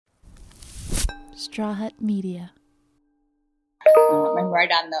Straw Hut Media. I'm right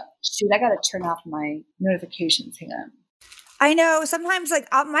on the shoot. I got to turn off my notifications. Hang on. I know sometimes like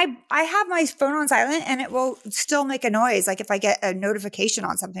I have my phone on silent and it will still make a noise. Like if I get a notification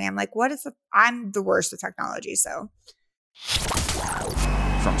on something, I'm like, what is I'm the worst with technology. So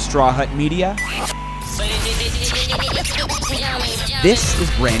from Straw Hut Media, this is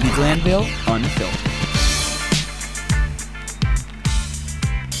Brandy Glanville Unfiltered.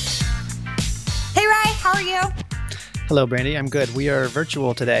 Hey Ray, how are you? Hello, Brandy. I'm good. We are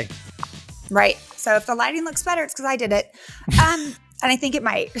virtual today. Right. So if the lighting looks better, it's because I did it. And I think it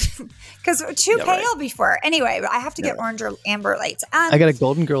might. Because too pale before. Anyway, I have to get orange or amber lights. I got a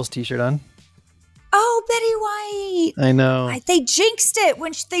Golden Girls t-shirt on. Oh, Betty White. I know. They jinxed it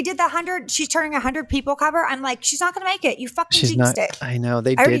when they did the 100. She's turning 100 people cover. I'm like, she's not going to make it. You fucking jinxed it. I know.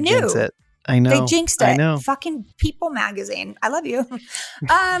 They did jinx it. I know. They jinxed it. I know. Fucking People magazine. I love you.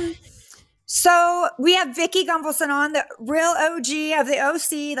 So we have Vicki Gunvalson on, the real OG of the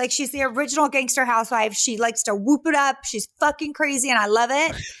OC. Like she's the original gangster housewife. She likes to whoop it up. She's fucking crazy and I love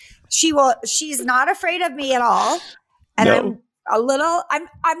it. She's not afraid of me at all. And no. I'm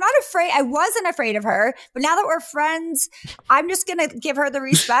not afraid. I wasn't afraid of her, but now that we're friends, I'm just going to give her the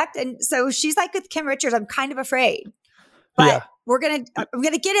respect. And so she's like with Kim Richards. I'm kind of afraid, but I'm going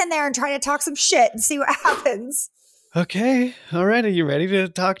to get in there and try to talk some shit and see what happens. Okay. All right. Are you ready to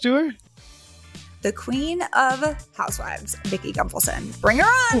talk to her? The queen of housewives, Vicki Gunvalson. Bring her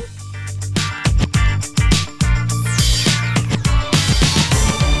on.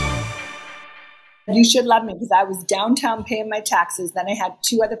 You should love me because I was downtown paying my taxes. Then I had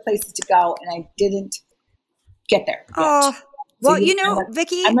 2 other places to go and I didn't get there. Oh, well, so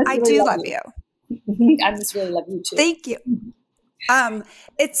Vicki, I do love you. I just really love you too. Thank you.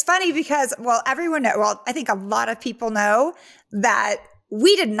 It's funny because, everyone I think a lot of people know that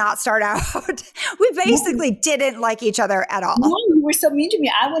we did not start out. We basically didn't like each other at all. No, you were so mean to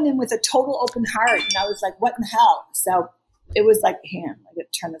me. I went in with a total open heart and I was like, what in the hell? So it was like, I got to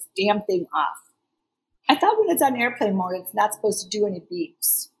turn this damn thing off. I thought when it's on airplane mode, it's not supposed to do any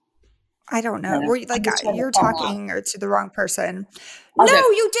beeps. I don't know. You're talking to the wrong person. Okay. No,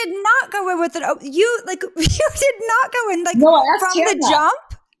 you did not go in with it. You did not go in from the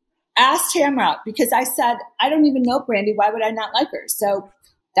jump. Asked Tamara because I said, I don't even know Brandy. Why would I not like her? So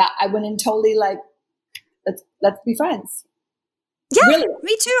that I went in totally like, let's be friends. Yeah, really?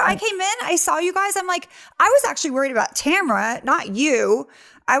 Me too. I came in, I saw you guys. I'm like, I was actually worried about Tamara, not you.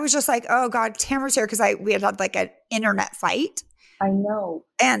 I was just like, oh God, Tamara's here because we had like an internet fight. I know.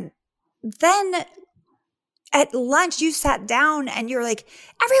 And then at lunch, you sat down and you're like,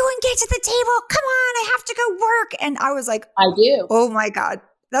 everyone get to the table. Come on, I have to go work. And I was like, I do. Oh my God.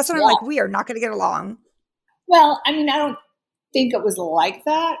 That's when I'm like, we are not going to get along. Well, I mean, I don't think it was like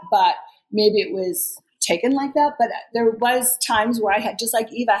that, but maybe it was taken like that. But there was times where I had, just like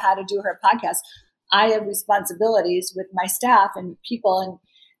Eva had to do her podcast, I have responsibilities with my staff and people. And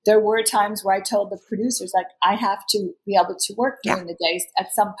there were times where I told the producers, like, I have to be able to work during the days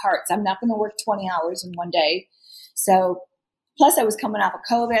at some parts. I'm not going to work 20 hours in one day. So plus I was coming off of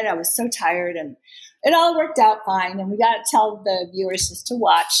COVID. I was so tired and it all worked out fine. And we got to tell the viewers just to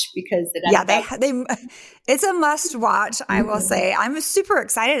watch because it's a must watch. I will say I'm super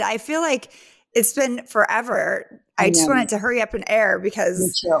excited. I feel like it's been forever. I just want it to hurry up and air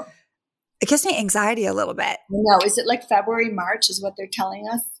because it gives me anxiety a little bit. No, is it like February, March is what they're telling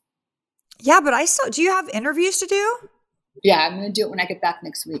us? Yeah, but do you have interviews to do? Yeah, I'm going to do it when I get back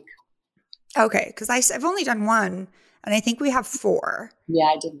next week. Okay, because I've only done one. And I think we have 4. Yeah,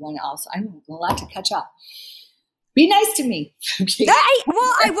 I did one also. I'm a lot to catch up. Be nice to me.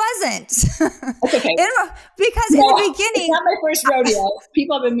 I wasn't. That's okay. Because in the beginning. It's not my first rodeo.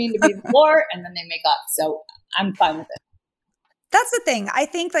 People have been mean to me before and then they make up. So I'm fine with it. That's the thing. I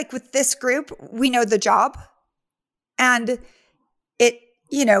think like with this group, we know the job. And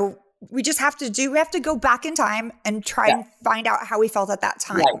we just have to go back in time and try and find out how we felt at that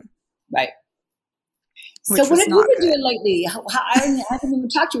time. Right. So what have you been doing lately? I haven't even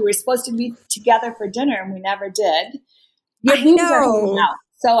talked to you. We were supposed to be together for dinner and we never did. Your boobs are hanging out.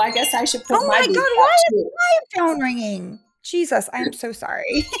 So I guess I should put my boobs out. Why is my phone ringing? Jesus, I am so sorry.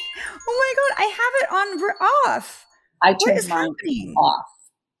 Oh my God, I have it on off. I turned mine off.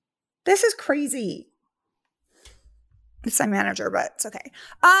 This is crazy. It's my manager, but it's okay.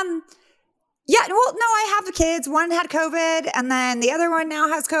 Yeah, well, no, I have the kids. One had COVID and then the other one now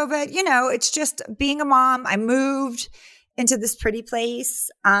has COVID. It's just being a mom. I moved into this pretty place.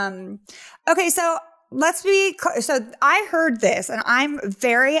 Okay, so let's be clear. So I heard this and I'm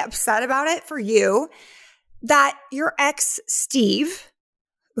very upset about it for you that your ex, Steve,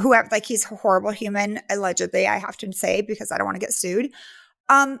 whoever, like he's a horrible human, allegedly, I have to say, because I don't want to get sued,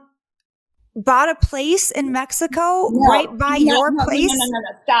 bought a place in Mexico right by your place? No,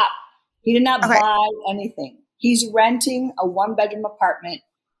 stop. He did not buy anything. He's renting a 1-bedroom apartment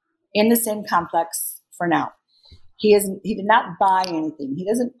in the same complex for now. He did not buy anything. He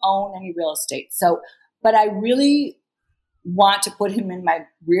doesn't own any real estate. So, but I really want to put him in my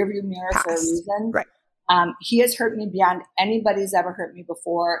rearview mirror for a reason. Right. He has hurt me beyond anybody's ever hurt me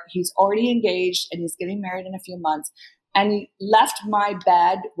before. He's already engaged and he's getting married in a few months. And he left my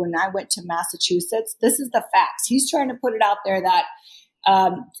bed when I went to Massachusetts. This is the facts. He's trying to put it out there that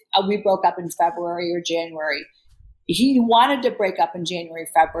we broke up in February or January. He wanted to break up in January,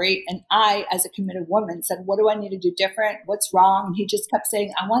 February. And I, as a committed woman, said, what do I need to do different? What's wrong? And he just kept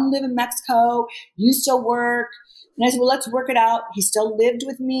saying, I want to live in Mexico. You still work. And I said, well, let's work it out. He still lived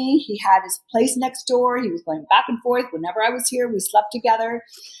with me. He had his place next door. He was going back and forth. Whenever I was here, we slept together.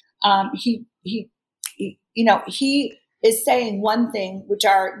 He is saying one thing, which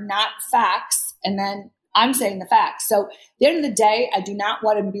are not facts. And then I'm saying the facts. So at the end of the day, I do not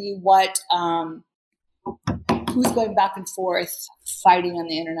want to be what, who's going back and forth fighting on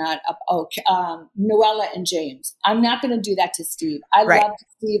the internet. Noella and James. I'm not going to do that to Steve. I love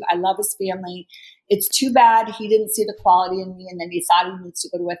Steve. I love his family. It's too bad he didn't see the quality in me and then he thought he needs to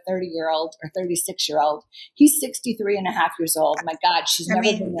go to a 30-year-old or 36-year-old. He's 63 and a half years old. My God, she's never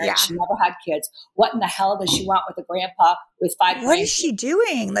been married. Yeah. She never had kids. What in the hell does she want with a grandpa with 5 What is she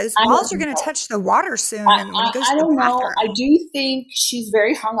doing? Those balls are going to touch the water soon. I don't know. I do think she's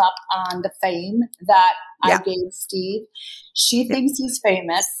very hung up on the fame that I gave Steve. She thinks he's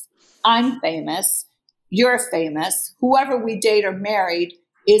famous. I'm famous. You're famous. Whoever we date or married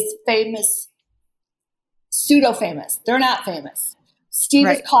is famous. Pseudo-famous. They're not famous. Steve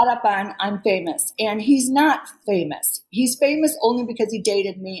is caught up on I'm famous. And he's not famous. He's famous only because he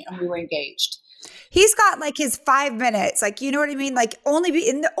dated me and we were engaged. He's got like his 5 minutes. Like, you know what I mean? Like and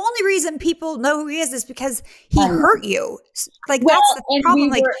the only reason people know who he is because he hurt you. Like that's the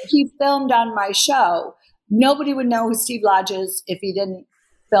problem. He filmed on my show. Nobody would know who Steve Lodge is if he didn't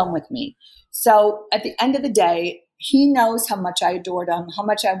film with me. So at the end of the day, he knows how much I adored him, how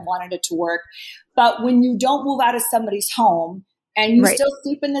much I wanted it to work. But when you don't move out of somebody's home and you still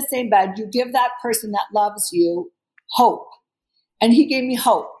sleep in the same bed, you give that person that loves you hope. And he gave me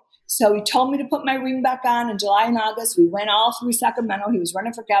hope. So he told me to put my ring back on in July and August. We went all through Sacramento. He was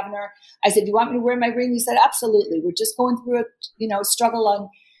running for governor. I said, do you want me to wear my ring? He said, absolutely. We're just going through a struggle on,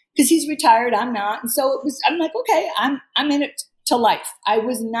 because he's retired. I'm not. And so I'm like, okay, I'm in it to life. I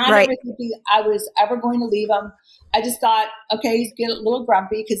was not ever thinking I was ever going to leave him. I just thought, okay, he's getting a little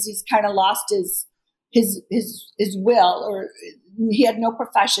grumpy because he's kind of lost his will, or he had no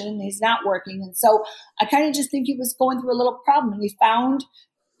profession and he's not working. And so I kind of just think he was going through a little problem, and he found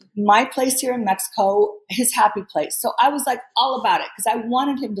my place here in Mexico, his happy place. So I was like all about it because I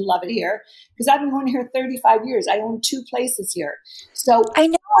wanted him to love it here because I've been going here 35 years. I own 2 places here. So I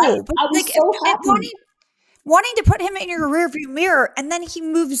know. I was so happy. Wanting to put him in your rearview mirror, and then he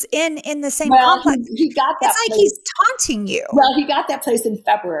moves in the same complex. He got that. It's like he's taunting you. Well, he got that place in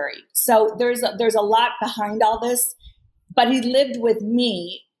February, so there's a lot behind all this. But he lived with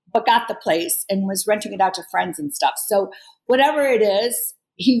me, but got the place and was renting it out to friends and stuff. So whatever it is,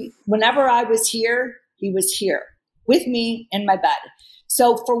 whenever I was here, he was here with me in my bed.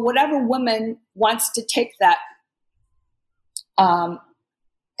 So for whatever woman wants to take that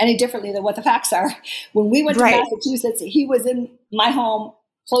any differently than what the facts are. When we went to Massachusetts, he was in my home,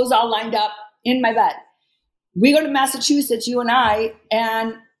 clothes all lined up in my bed. We go to Massachusetts, you and I,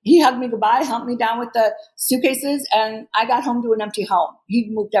 and he hugged me goodbye, helped me down with the suitcases, and I got home to an empty home.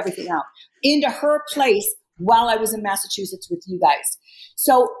 He moved everything out into her place while I was in Massachusetts with you guys.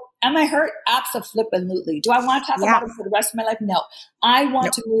 So am I hurt? Absolutely. Do I want to talk about it for the rest of my life? No. I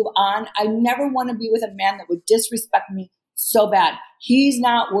want to move on. I never want to be with a man that would disrespect me so bad. He's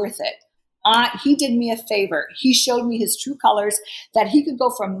not worth it. He did me a favor. He showed me his true colors, that he could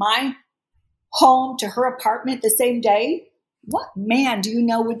go from my home to her apartment the same day. What man do you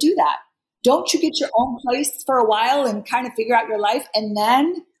know would do that? Don't you get your own place for a while and kind of figure out your life and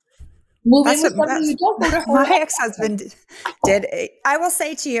then move in with somebody you don't go to her? My ex-husband did. I will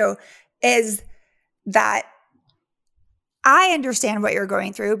say to you is that I understand what you're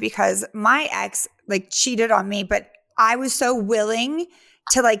going through because my ex cheated on me, but I was so willing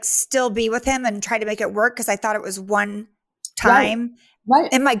to still be with him and try to make it work because I thought it was one time.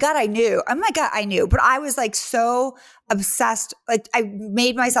 Right. In my gut, I knew. In my gut, I knew. But I was so obsessed. I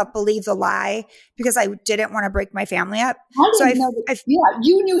made myself believe the lie because I didn't want to break my family up.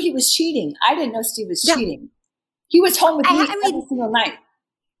 You knew he was cheating. I didn't know Steve was cheating. He was home with me every single night.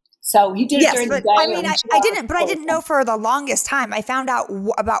 So he did it during the day. I mean, I didn't know for the longest time. I found out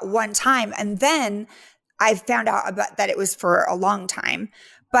about one time, and then I found out about that it was for a long time.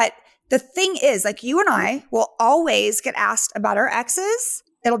 But the thing is, like, you and I will always get asked about our exes.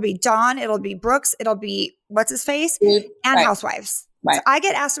 It'll be Dawn, it'll be Brooks, it'll be what's his face, and right. Housewives. Right. So I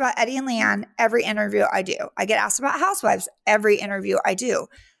get asked about Eddie and Leanne every interview I do. I get asked about Housewives every interview I do.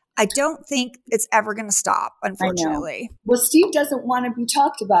 I don't think it's ever going to stop, unfortunately. Well, Steve doesn't want to be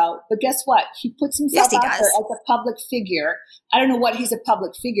talked about, but guess what? He puts himself out there as a public figure. I don't know what he's a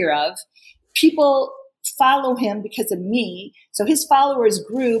public figure of. People follow him because of me. So his followers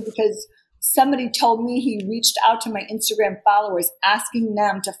grew because somebody told me he reached out to my Instagram followers asking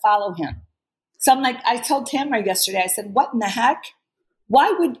them to follow him. So I'm like, I told Tamara yesterday, I said, what in the heck?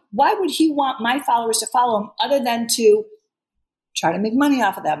 Why would he want my followers to follow him other than to try to make money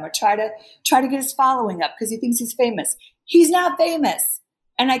off of them or try to get his following up because he thinks he's famous? He's not famous.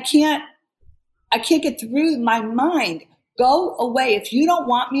 And I can't get through my mind. Go away. If you don't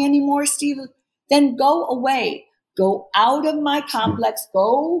want me anymore, Steve, then go away. Go out of my complex.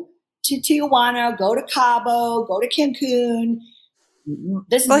 Go to Tijuana. Go to Cabo. Go to Cancun.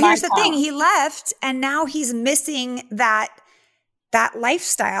 This is my here's the town. thing. He left, and now he's missing that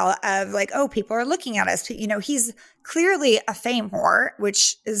lifestyle of like, oh, people are looking at us. You know, he's clearly a fame whore,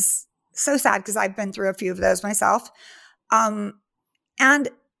 which is so sad because I've been through a few of those myself. And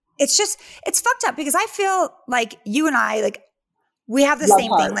it's fucked up because I feel like you and I, like, we have the love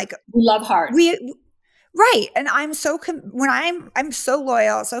same hard. thing. Like, we love hard. Right. And I'm so, I'm so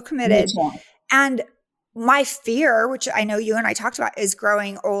loyal, so committed. And my fear, which I know you and I talked about, is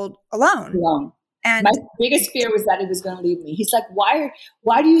growing old alone. And my biggest fear was that he was going to leave me. He's like,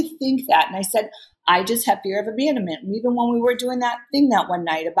 why do you think that? And I said, I just have fear of abandonment. And even when we were doing that thing that one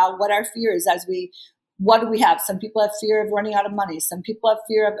night about what our fear is what do we have? Some people have fear of running out of money. Some people have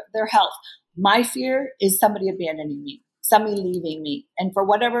fear of their health. My fear is somebody abandoning me, somebody leaving me. And for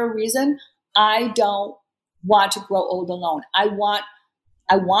whatever reason, I don't want to grow old alone. I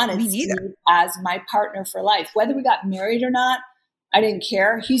wanted Steve as my partner for life. Whether we got married or not, I didn't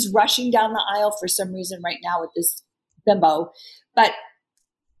care. He's rushing down the aisle for some reason right now with this bimbo. But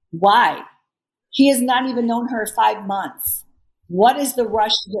why? He has not even known her 5 months. What is the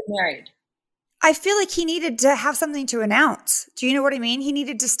rush to get married? I feel like he needed to have something to announce. Do you know what I mean? He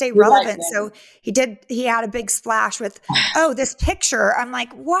needed to stay relevant. Right, so he had a big splash with, oh, this picture. I'm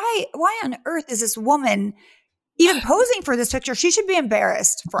like, why on earth is this woman even posing for this picture? She should be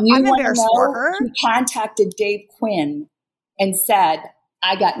embarrassed. I'm embarrassed for her. He contacted Dave Quinn and said,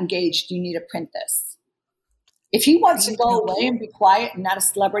 I got engaged. You need to print this. If he wants to go away and be quiet and not a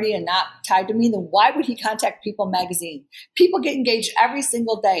celebrity and not tied to me, then why would he contact People Magazine? People get engaged every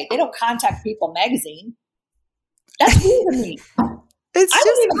single day. They don't contact People Magazine. That's weird to me. I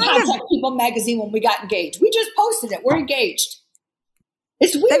didn't even contact People Magazine when we got engaged. We just posted it. We're engaged.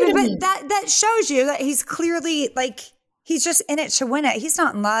 It's weird to me. That shows you that he's clearly like, he's just in it to win it. He's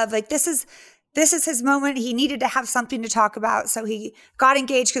not in love. Like, this is his moment. He needed to have something to talk about. So he got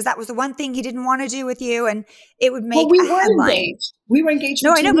engaged because that was the one thing he didn't want to do with you. And it would make a headline. Engaged. We were engaged.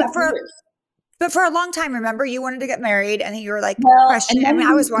 No, I know, but for a long time, remember, you wanted to get married and you were like, questioning. I mean,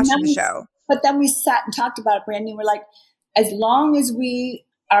 I was watching the show. But then we sat and talked about it, Brandy. We're like, as long as we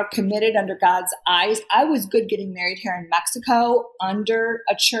are committed under God's eyes, I was good getting married here in Mexico under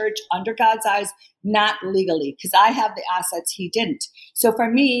a church, under God's eyes, not legally, because I have the assets he didn't. So for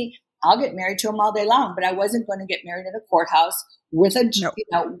me, I'll get married to him all day long, but I wasn't going to get married in a courthouse with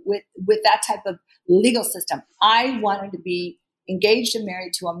with that type of legal system. I wanted to be engaged and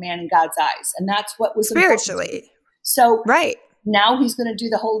married to a man in God's eyes, and that's what was spiritually. So right now he's going to do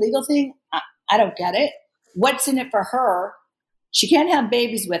the whole legal thing. I don't get it. What's in it for her? She can't have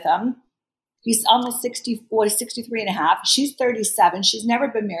babies with him. He's almost 64, 63 and a half. She's 37. She's never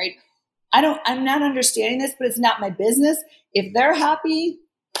been married. I'm not understanding this, but it's not my business. If they're happy,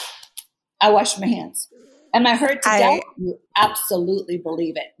 I wash my hands. Am I hurt to death? You absolutely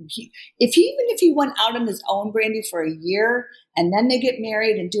believe it. Even if he went out on his own, Brandy, for a year and then they get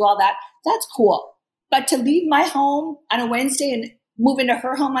married and do all that, that's cool. But to leave my home on a Wednesday and move into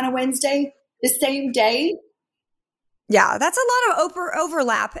her home on a Wednesday the same day. Yeah, that's a lot of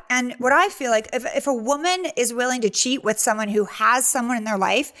overlap. And what I feel like, if a woman is willing to cheat with someone who has someone in their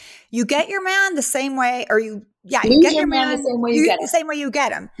life, you get your man the same way, or you get your man the same way you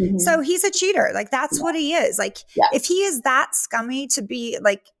get him. Mm-hmm. So he's a cheater. Like, that's what he is. Like, if he is that scummy to be,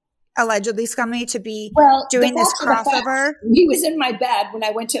 like, allegedly scummy to be doing this crossover. He was in my bed when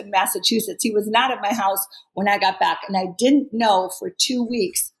I went to Massachusetts. He was not at my house when I got back. And I didn't know for 2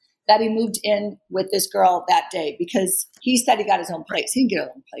 weeks that he moved in with this girl that day because he said he got his own place. He didn't get his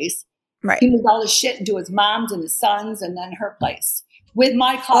own place. Right. He moved all his shit into his mom's and his son's and then her place with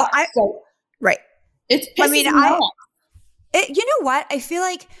my car. Well, right. It's pissing me off. You know what? I feel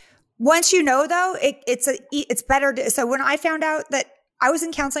like once you know, though, it's better. So when I found out that I was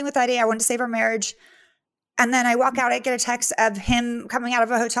in counseling with Eddie, I wanted to save our marriage. And then I walk out, I get a text of him coming out of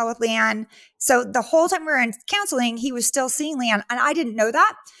a hotel with Leanne. So the whole time we were in counseling, he was still seeing Leanne. And I didn't know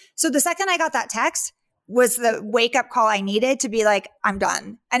that. So the second I got that text was the wake up call I needed to be like, I'm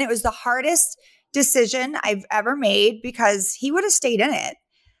done. And it was the hardest decision I've ever made because he would have stayed in it.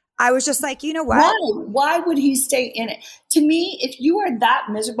 I was just like, you know what? Why would he stay in it? To me, if you are that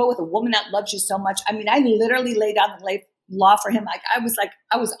miserable with a woman that loves you so much, I mean, I literally laid down the law for him.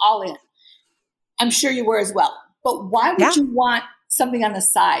 I was all in. I'm sure you were as well. But why would you want something on the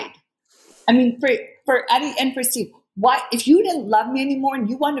side? I mean, for Eddie and for Steve, why, if you didn't love me anymore and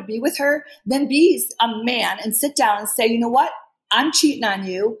you want to be with her, then be a man and sit down and say, you know what? I'm cheating on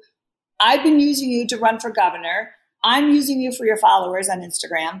you. I've been using you to run for governor. I'm using you for your followers on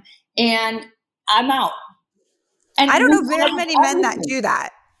Instagram, and I'm out. And I don't know very many men that do that.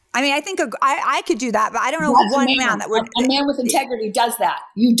 I mean, I think I could do that, but I don't know one man that would. A man with integrity does that.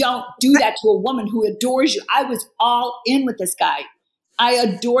 You don't do that to a woman who adores you. I was all in with this guy. I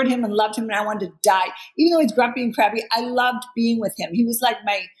adored him and loved him, and I wanted to die. Even though he's grumpy and crabby, I loved being with him. He was like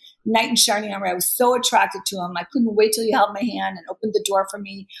my knight in shining armor. I was so attracted to him. I couldn't wait till he held my hand and opened the door for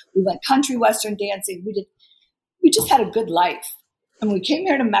me. We went country western dancing. We just had a good life. And we came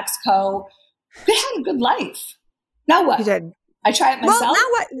here to Mexico. We had a good life. Now what? You did. I try it myself. Well, now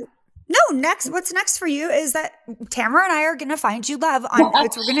what? No, what's next for you is that Tamara and I are going to find you love. We're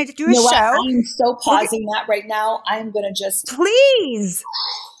going to do a show. I'm so pausing that right now. I'm going to just. Please.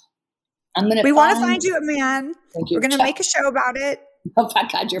 We want to find you a man. Thank you. We're going to make a show about it. Oh my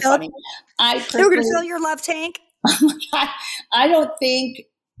God, you're funny. We're going to fill your love tank. Oh my God. I don't think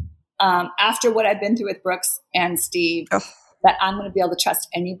after what I've been through with Brooks and Steve that I'm going to be able to trust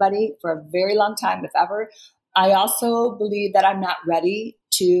anybody for a very long time, if ever. I also believe that I'm not ready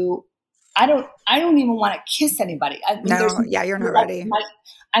to. I don't even want to kiss anybody. You're not ready.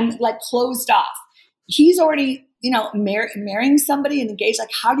 I'm like closed off. He's already, marrying somebody and engaged.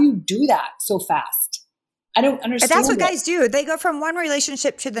 Like, how do you do that so fast? I don't understand. But that's what guys do. They go from one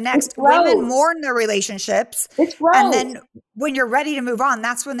relationship to the next. Women mourn their relationships. It's gross. And then when you're ready to move on,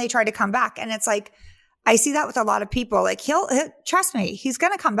 that's when they try to come back. And it's like, I see that with a lot of people. Like he'll trust me, he's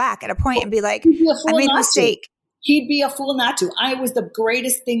going to come back at a point and be like, I made a mistake. He'd be a fool not to. I was the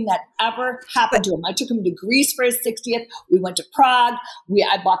greatest thing that ever happened to him. I took him to Greece for his 60th. We went to Prague.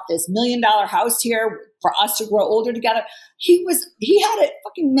 I bought this $1 million house here for us to grow older together. He had it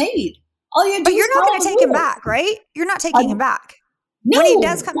fucking made. All you had to do. But you're not going to take him back, right? You're not taking him back. No. When he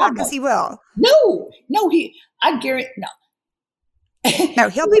does come back, because he will. No, I guarantee, no. No,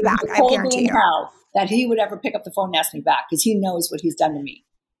 he'll be back. I guarantee you. That he would ever pick up the phone and ask me back because he knows what he's done to me.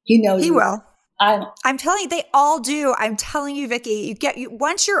 He knows. He will. I'm telling you, they all do. I'm telling you, Vicky,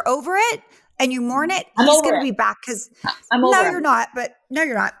 once you're over it and you mourn it, he's going to be back because you're not, but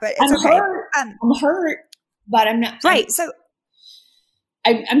it's okay. I'm hurt, but I'm not. Right.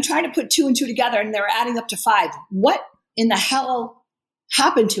 I'm trying to put 2 and 2 together and they're adding up to 5. What in the hell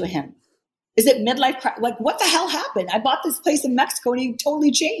happened to him? Is it midlife? Like what the hell happened? I bought this place in Mexico and he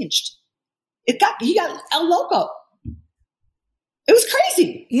totally changed. He got El Loco. It was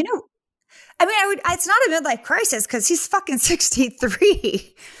crazy. I mean, it's not a midlife crisis because he's fucking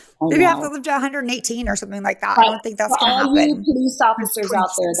 63. Maybe you have to live to 118 or something like that. I don't think that's going to happen. All you police officers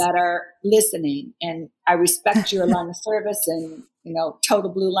out there that are listening, and I respect your line of service and, total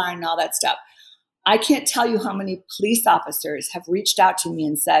blue line and all that stuff. I can't tell you how many police officers have reached out to me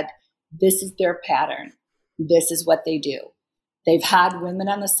and said, this is their pattern. This is what they do. They've had women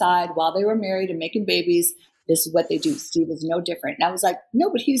on the side while they were married and making babies. This is what they do. Steve is no different. And I was like,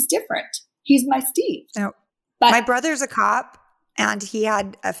 no, but he's different. He's my Steve. No, but my brother's a cop and he had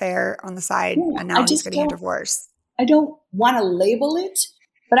an affair on the side and now he's getting a divorce. I don't want to label it,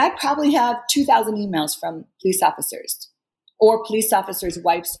 but I probably have 2,000 emails from police officers or police officers'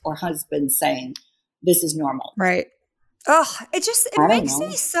 wives or husbands saying this is normal. Right. Oh, it makes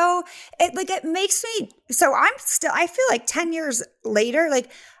me so, I feel like 10 years later,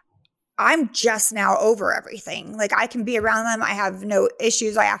 like I'm just now over everything. Like I can be around them. I have no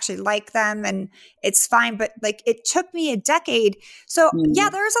issues. I actually like them and it's fine. But like it took me a decade. So yeah,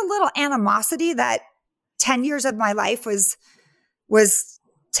 there's a little animosity that 10 years of my life was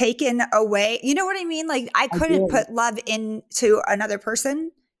taken away. You know what I mean? Like I couldn't put love into another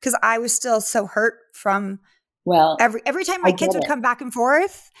person because I was still so hurt from every time my kids would come back and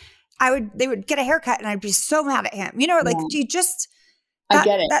forth. they would get a haircut and I'd be so mad at him. Like you just, I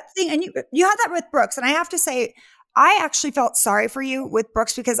get it. That thing. And you had that with Brooks. And I have to say, I actually felt sorry for you with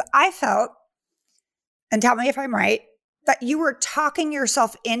Brooks because I felt, and tell me if I'm right, that you were talking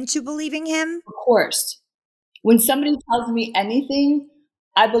yourself into believing him. Of course. When somebody tells me anything,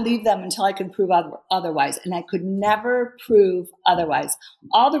 I believe them until I can prove otherwise. And I could never prove otherwise.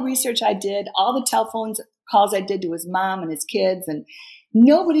 All the research I did, all the telephone calls I did to his mom and his kids, and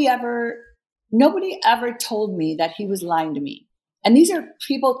nobody ever told me that he was lying to me. And these are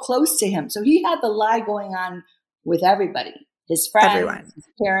people close to him. So he had the lie going on with everybody, his friends, everyone. His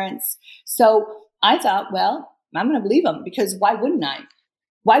parents. So I thought, well, I'm going to believe him because why wouldn't I?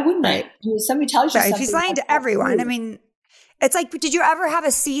 Why wouldn't I? Somebody tells you something. If he's lying to everyone, I mean, it's like, did you ever have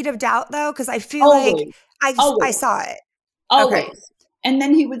a seed of doubt though? Because I feel like I saw it. Always. Okay. And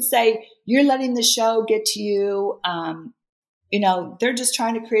then he would say, you're letting the show get to you. They're just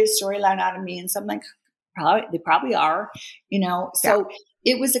trying to create a storyline out of me. And so I'm like, they probably are, So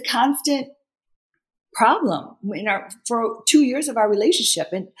it was a constant problem for 2 years of our relationship.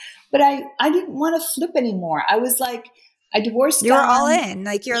 But I didn't want to flip anymore. I was like, I divorced. You were all in.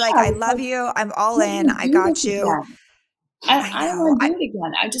 Like, you're like, I love you. I'm all in. I got you. I don't want to do it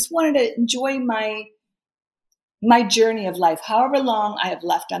again. I just wanted to enjoy my journey of life, however long I have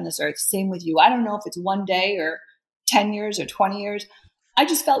left on this earth. Same with you. I don't know if it's one day or 10 years or 20 years. I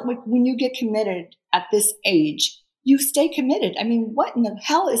just felt like when you get committed at this age, you stay committed. I mean, what in the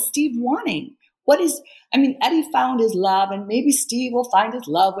hell is Steve wanting? Eddie found his love, and maybe Steve will find his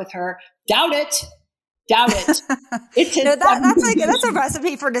love with her. Doubt it. It's that's a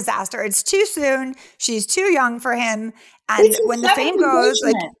recipe for disaster. It's too soon. She's too young for him. And when the fame goes,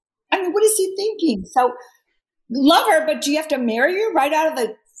 what is he thinking? So love her, but do you have to marry her right out of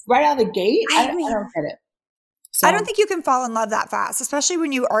the gate? I don't get it. So, I don't think you can fall in love that fast, especially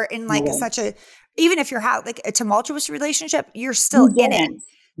when you are in such a, even if you're like a tumultuous relationship, you're still in it.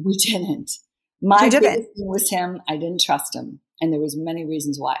 We didn't. My biggest thing was him. I didn't trust him. And there was many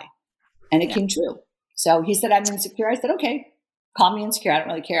reasons why. And it came true. So he said, I'm insecure. I said, okay, call me insecure. I don't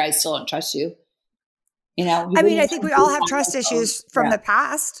really care. I still don't trust you. I think we all have trust issues from the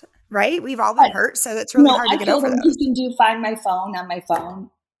past, right? We've all been hurt. So it's really hard to get over those. He can find my phone on my phone.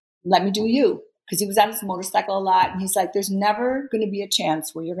 Let me do you. Because he was on his motorcycle a lot. And he's like, there's never going to be a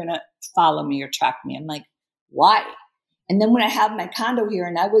chance where you're going to follow me or track me. I'm like, why? And then when I have my condo here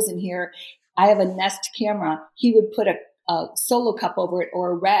and I wasn't here, I have a Nest camera. He would put a Solo cup over it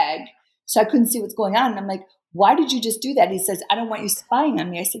or a rag so I couldn't see what's going on. And I'm like, why did you just do that? He says, I don't want you spying on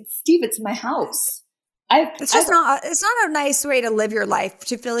me. I said, Steve, it's my house. It's not a nice way to live your life,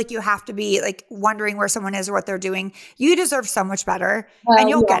 to feel like you have to be like wondering where someone is or what they're doing. You deserve so much better, and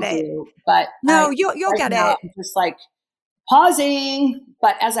you'll get it. But you'll get it. I'm just like pausing,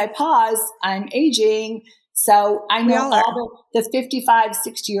 but as I pause, I'm aging. So I know all the 55,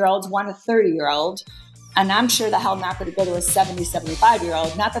 60-year-olds want a 30-year-old. And I'm sure the hell not going to go to a 70,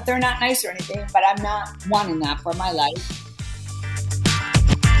 75-year-old. Not that they're not nice or anything, but I'm not wanting that for my life.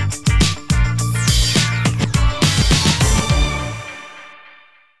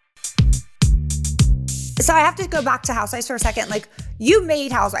 So I have to go back to Housewives for a second. Like, you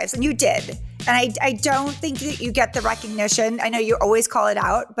made Housewives, and you did. And I don't think that you get the recognition. I know you always call it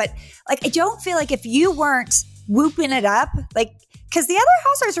out, but I don't feel like if you weren't whooping it up, because the other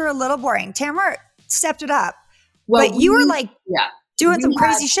Housewives are a little boring. Tamara stepped it up, but you were doing some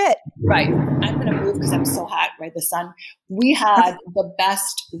crazy shit. Right. I'm going to move because I'm so hot, right? The sun. We had the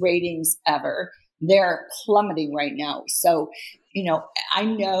best ratings ever. They're plummeting right now. So, I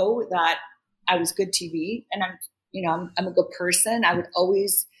know that I was good TV, and I'm a good person. I would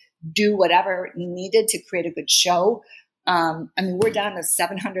always do whatever needed to create a good show. We're down to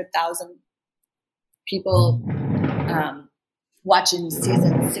 700,000 people watching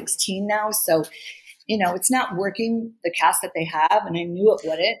season 16 now. So, it's not working, the cast that they have, and I knew it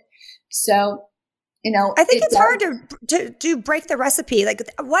wouldn't. So, I think it's hard to break the recipe. Like,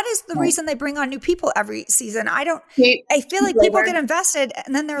 what is the reason they bring on new people every season? I feel like people get invested,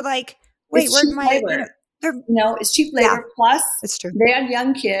 and then they're like, wait, where's my it's cheap labor. Yeah, plus it's true. They have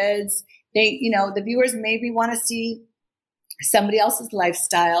young kids. They, the viewers maybe want to see somebody else's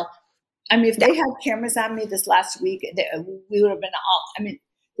lifestyle. If they had cameras on me this last week, we would have been all,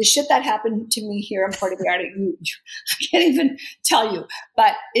 the shit that happened to me here in Puerto Vallarta, I can't even tell you,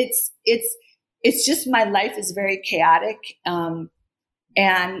 but it's just, my life is very chaotic.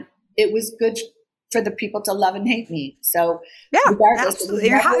 And it was good for the people to love and hate me. So absolutely.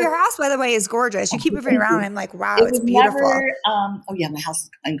 Your house, by the way, is gorgeous. You keep moving around and I'm like, wow, it's beautiful. My house is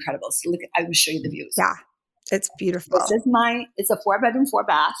incredible. So look, I will show you the views. Yeah, it's beautiful. It's a 4-bedroom,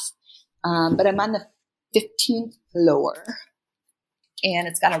 4-bath. But I'm on the 15th floor, and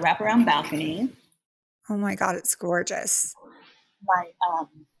it's got a wraparound balcony. Oh my God, it's gorgeous.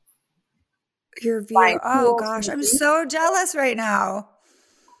 Your view. My Oh pool gosh, I'm TV. so jealous right now.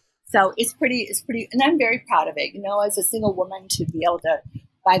 So it's pretty, and I'm very proud of it. As a single woman, to be able to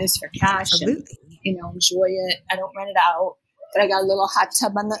buy this for cash Absolutely. and enjoy it. I don't rent it out, but I got a little hot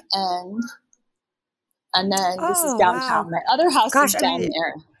tub on the end, and then this is downtown. Wow. My other house is down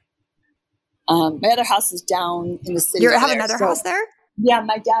there. My other house is down in the city. You have another house there? Yeah,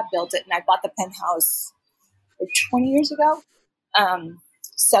 my dad built it, and I bought the penthouse like 20 years ago.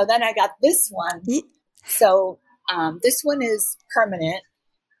 So then I got this one. So this one is permanent.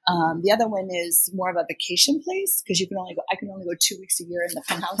 The other one is more of a vacation place because I can only go 2 weeks a year in the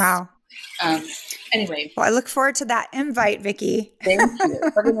penthouse. Wow. Anyway. Well, I look forward to that invite, Vicki. Thank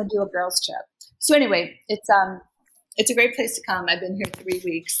you. We're going to do a girls trip. So anyway, it's a great place to come. I've been here 3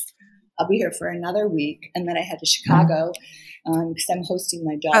 weeks. I'll be here for another week. And then I head to Chicago because I'm hosting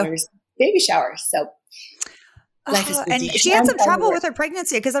my daughter's baby shower. So life is busy. And she had some trouble with her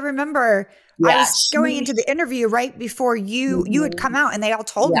pregnancy because I remember I was going into the interview right before you had come out, and they all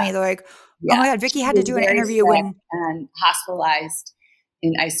told me, they're like, oh my God, Vicki had to do an interview and hospitalized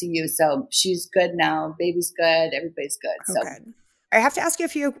in ICU. So she's good now. Baby's good. Everybody's good. So good. I have to ask you a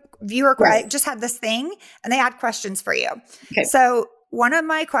few viewer questions. I just had this thing and they had questions for you. Okay. So one of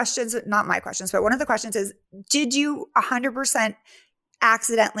my questions, not my questions, but one of the questions is, did you 100%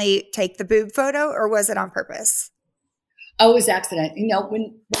 accidentally take the boob photo or was it on purpose? Oh, it was accident.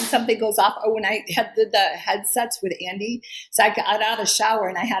 When something goes off, or when I had the headsets with Andy, so I got out of the shower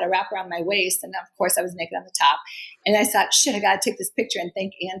and I had a wrap around my waist, and of course I was naked on the top. And I thought, shit, I got to take this picture and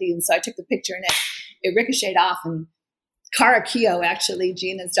thank Andy. And so I took the picture, and it ricocheted off. And Cara Keogh, actually,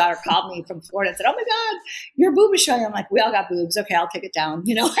 Gina's daughter, called me from Florida and said, oh my God, your boob is showing. I'm like, we all got boobs. Okay, I'll take it down.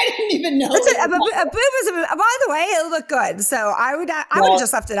 I didn't even know. A boob is, by the way, it looked good. So I would have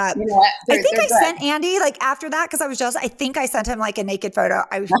just left it up. I think I sent Andy after that because I was jealous. I think I sent him a naked photo.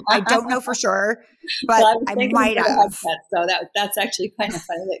 I don't know for sure, but well, I might have. So that's actually kind of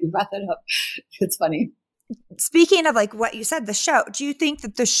funny that you brought that up. It's funny. Speaking of what you said, the show, do you think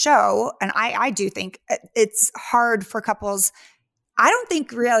that the show, and I do think it's hard for couples. I don't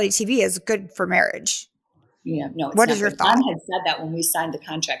think reality TV is good for marriage. Yeah, no. What is your thought? John had said that when we signed the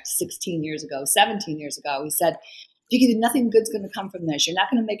contract 17 years ago. He said, Vicki, nothing good's going to come from this. You're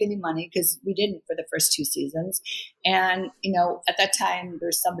not going to make any money, because we didn't for the first 2 seasons. And, at that time,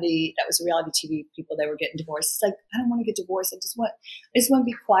 there's somebody that was a reality TV people that were getting divorced. It's like, I don't want to get divorced. I just want to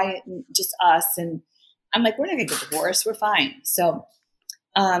be quiet and just us. And I'm like, we're not going to get divorced. We're fine. So,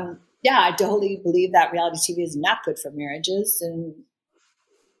 I totally believe that reality TV is not good for marriages. And,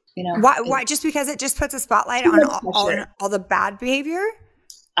 why? Just because it just puts a spotlight on all the bad behavior?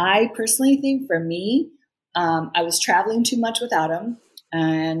 I personally think for me, I was traveling too much without him.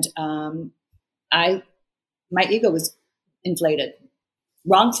 And my ego was inflated.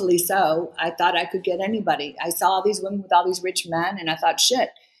 Wrongfully so. I thought I could get anybody. I saw all these women with all these rich men, and I thought,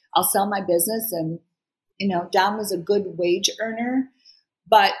 shit, I'll sell my business. And Dom was a good wage earner,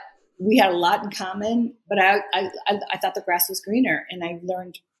 but we had a lot in common. But I thought the grass was greener, and I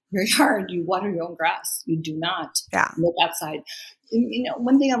learned very hard. You water your own grass. You do not look outside.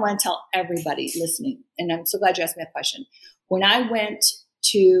 One thing I want to tell everybody listening, and I'm so glad you asked me that question. When I went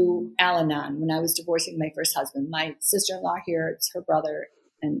to Al-Anon, when I was divorcing my first husband, my sister-in-law here, it's her brother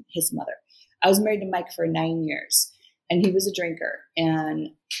and his mother. I was married to Mike for 9 years, and he was a drinker. And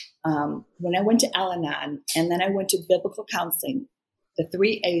when I went to Al-Anon, and then I went to biblical counseling, the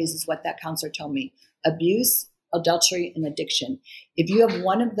 3 A's is what that counselor told me: abuse, adultery, and addiction. If you have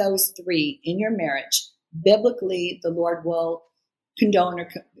one of those 3 in your marriage, biblically, the Lord will condone or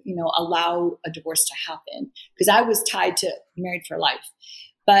allow a divorce to happen. Because I was tied to married for life,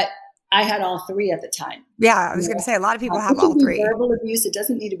 but I had all 3 at the time. Yeah, I was going to say a lot of people have all 3. Verbal abuse. It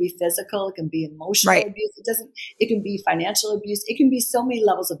doesn't need to be physical. It can be emotional abuse. It can be financial abuse. It can be so many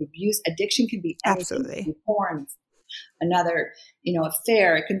levels of abuse. Addiction can be anything. Absolutely. It can be porn, another,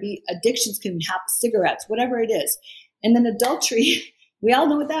 affair. It can be addictions, can happen, cigarettes, whatever it is. And then adultery, we all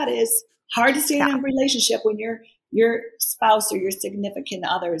know what that is. Hard to stay in a relationship when your spouse or your significant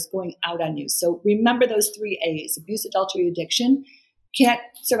other is going out on you. So remember those 3 A's: abuse, adultery, addiction. Can't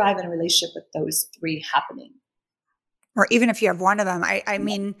survive in a relationship with those 3 happening. Or even if you have one of them. I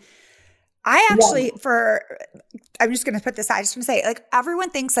mean, I actually, I'm just going to put this, I just want to say, everyone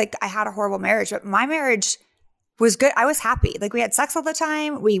thinks I had a horrible marriage, but my marriage was good. I was happy. We had sex all the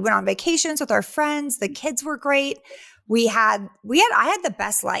time. We went on vacations with our friends. The kids were great. I had the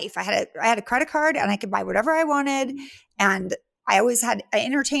best life. I had a credit card, and I could buy whatever I wanted. And I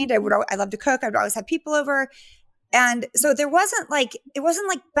entertained. I loved to cook. I'd always have people over. And so it wasn't like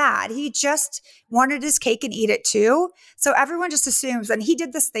bad. He just wanted his cake and eat it too. So everyone just assumes, and he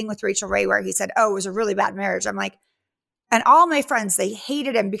did this thing with Rachel Ray where he said, oh, it was a really bad marriage. I'm like, and all my friends, they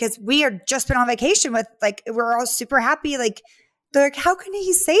hated him because we had just been on vacation with, like, we're all super happy. Like, they're like, how can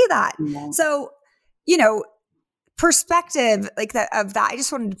he say that? Yeah. So, perspective like that of that.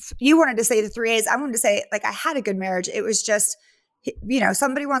 You wanted to say the 3 A's. I wanted to say, like, I had a good marriage. It was just,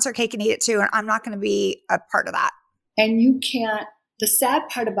 somebody wants their cake and eat it too. And I'm not going to be a part of that. And the sad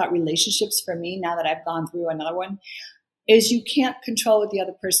part about relationships for me, now that I've gone through another one, is you can't control what the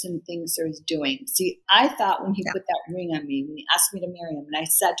other person thinks or is doing. See, I thought when he put that ring on me, when he asked me to marry him, and I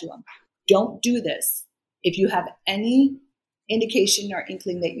said to him, don't do this if you have any indication or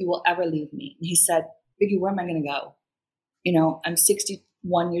inkling that you will ever leave me. And he said, Vicki, where am I going to go? I'm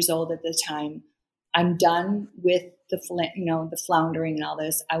 61 years old at the time. I'm done with the floundering and all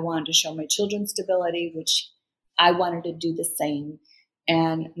this. I wanted to show my children stability, which I wanted to do the same.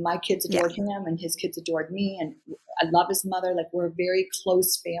 And my kids adored him and his kids adored me. And I love his mother. Like, we're a very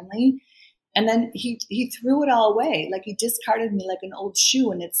close family. And then he threw it all away. Like, he discarded me like an old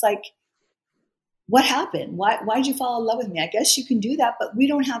shoe. And it's like, what happened? Why did you fall in love with me? I guess you can do that, but we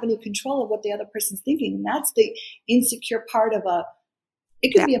don't have any control of what the other person's thinking. And that's the insecure part of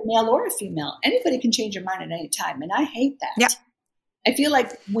it could be a male or a female. Anybody can change your mind at any time. And I hate that. Yeah. I feel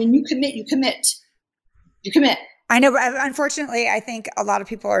like when you commit, you commit. You commit. I know, but unfortunately, I think a lot of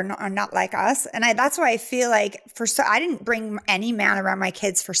people are not like us. And that's why I feel like I didn't bring any man around my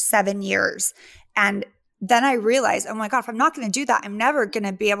kids for 7 years. And then I realized, oh my God, if I'm not going to do that, I'm never going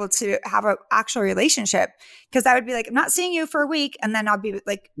to be able to have an actual relationship, because I would be like, I'm not seeing you for a week. And then I'll be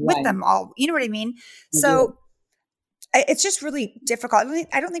like with them all. You know what I mean? So it's just really difficult.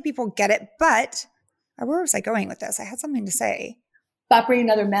 I don't think people get it, but where was I going with this? I had something to say. About bringing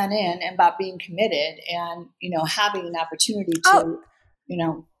other men in and about being committed and, having an opportunity to,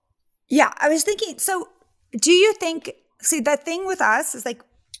 Yeah, I was thinking, so do you think, the thing with us is like,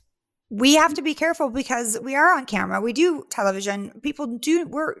 we have to be careful because we are on camera. We do television.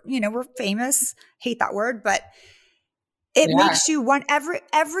 We're famous. Hate that word, but it makes you want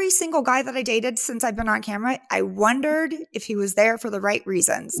every single guy that I dated since I've been on camera. I wondered if he was there for the right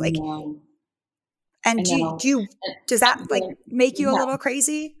reasons. Like, and does that make you a little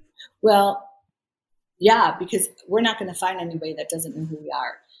crazy? Well, yeah, because we're not going to find anybody that doesn't know who we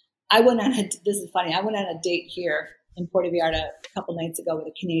are. This is funny. I went on a date here in Puerto Vallarta a couple nights ago with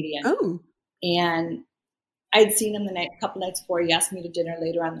a Canadian. Oh. And I'd seen him a couple nights before. He asked me to dinner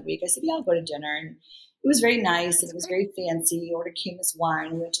later on in the week. I said, yeah, I'll go to dinner. And it was very nice and it was very fancy. He ordered Caymus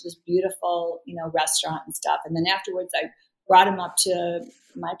wine. We went to this beautiful, restaurant and stuff. And then afterwards, I brought him up to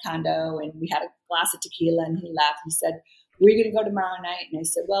my condo and we had a glass of tequila and he left. He said, where are you going to go tomorrow night? And I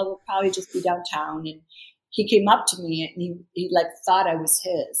said, well, we'll probably just be downtown. And he came up to me and he thought I was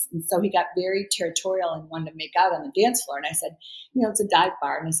his. And so he got very territorial and wanted to make out on the dance floor. And I said, it's a dive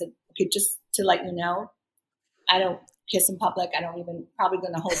bar. And I said, okay, just to let you know, I don't kiss in public. I don't even probably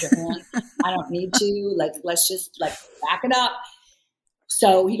going to hold your hand. I don't need to. Let's just back it up.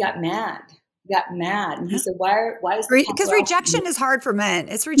 So he got mad. And he said, why is because rejection is hard for men.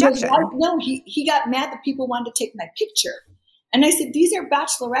 It's rejection. No, he got mad that people wanted to take my picture. And I said, these are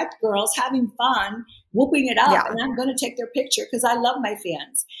bachelorette girls having fun, whooping it up, and I'm going to take their picture because I love my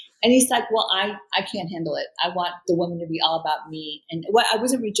fans. And he's like, well, I can't handle it. I want the woman to be all about me. And I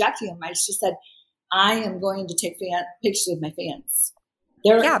wasn't rejecting him. I just said, I am going to take pictures with my fans.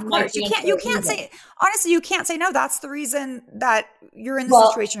 Of course. You can't say, honestly, you can't say no. That's the reason that you're in the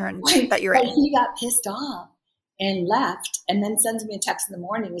situation that you're in. He got pissed off and left and then sends me a text in the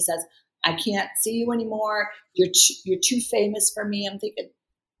morning. He says, I can't see you anymore. You're too famous for me. I'm thinking,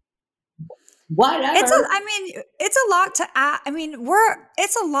 whatever. It's a lot to add.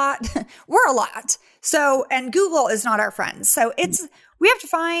 We're a lot. So, and Google is not our friend. So we have to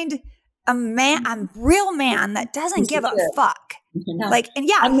find a real man that doesn't give a fuck. No.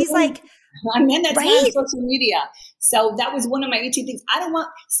 He's like, I'm in that on social media. So that was one of my 18 things. I don't want,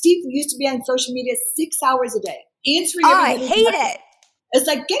 Steve used to be on social media 6 hours a day, answering everybody. I hate it. It's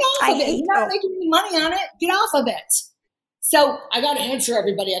like, get off of it. You're not making any money on it. Get off of it. So I got to answer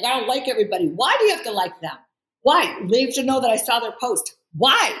everybody. I got to like everybody. Why do you have to like them? Why? They have to know that I saw their post.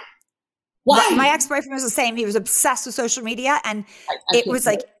 Why? My ex-boyfriend was the same. He was obsessed with social media and it was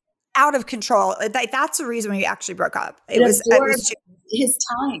out of control. That's the reason we actually broke up. It was his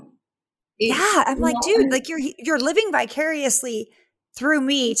time. I'm like, dude, you're living vicariously through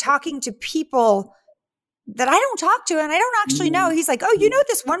me, talking to people that I don't talk to and I don't actually know. He's like, oh,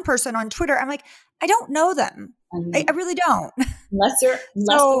 this one person on Twitter. I'm like, I don't know them. I really don't. unless they're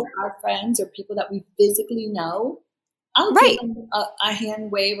our friends or people that we physically know, I'll give them a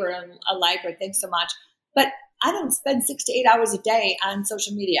hand wave or a like or thanks so much. But I don't spend 6 to 8 hours a day on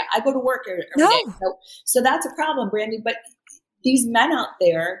social media. I go to work every day. So that's a problem, Brandy. But these men out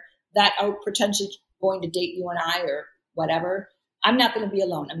there that are potentially going to date you and I or whatever, I'm not going to be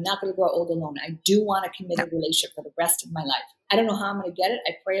alone. I'm not going to grow old alone. I do want a committed relationship for the rest of my life. I don't know how I'm going to get it.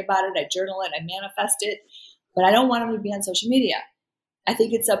 I pray about it. I journal it. I manifest it. But I don't want them to be on social media. I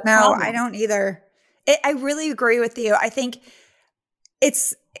think it's a problem. No, I don't either. I really agree with you. I think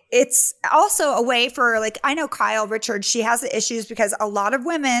it's also a way for, like, I know Kyle Richards, she has the issues because a lot of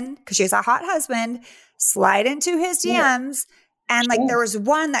women, because she has a hot husband, slide into his DMs. And like there was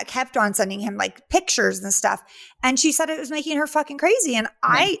one that kept on sending him like pictures and stuff. And she said it was making her fucking crazy. And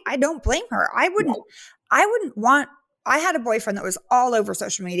I don't blame her. I wouldn't want, I had a boyfriend that was all over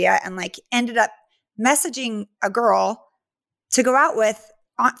social media and like ended up messaging a girl to go out with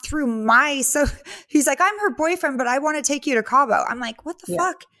through so he's like, I'm her boyfriend, but I want to take you to Cabo. I'm like, what the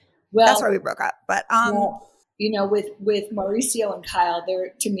fuck? Well, that's why we broke up. But, with Mauricio and Kyle,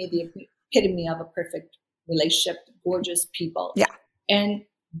 they're to me the epitome of a perfect relationship, gorgeous people. Yeah. And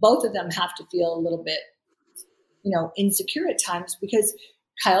both of them have to feel a little bit, insecure at times because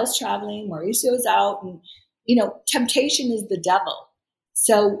Kyle's traveling, Mauricio's out, and, temptation is the devil.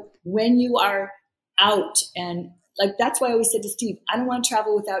 So when you are out and like, that's why I always said to Steve, I don't want to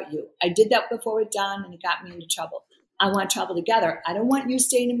travel without you. I did that before with Don and it got me into trouble. I want to travel together. I don't want you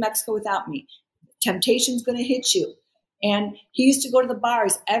staying in Mexico without me. Temptation's going to hit you. And he used to go to the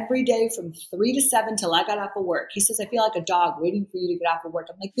bars every day from 3 to 7 till I got off of work. He says, I feel like a dog waiting for you to get off of work.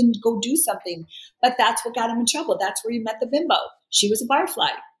 I'm like, then go do something. But that's what got him in trouble. That's where he met the bimbo. She was a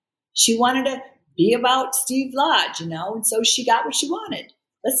barfly. She wanted to be about Steve Lodge, and so she got what she wanted.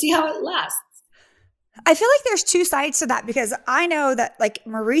 Let's see how it lasts. I feel like there's two sides to that because I know that like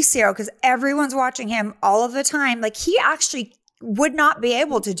Mauricio, because everyone's watching him all of the time, like he actually would not be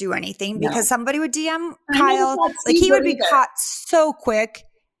able to do anything because somebody would DM Kyle. Like he would be caught so quick.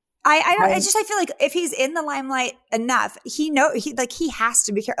 I feel like if he's in the limelight enough, he has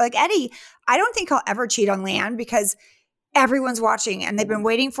to be careful. Like Eddie, I don't think he'll ever cheat on Leanne because everyone's watching and they've been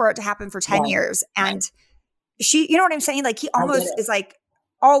waiting for it to happen for 10 years. And she, you know what I'm saying? Like he almost is like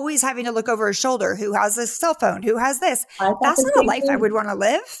always having to look over his shoulder. Who has this cell phone? Who has this? That's not a life I would want to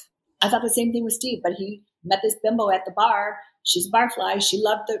live. I thought the same thing with Steve, but he met this bimbo at the bar. She's a barfly. She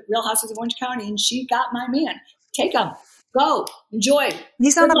loved the Real Housewives of Orange County, and she got my man. Take him. Go. Enjoy.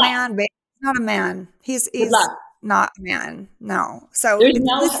 He's not a man, babe. He's not a man. He's not a man. No. So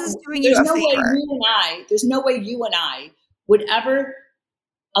this is doing you a favor. There's no way you and I would ever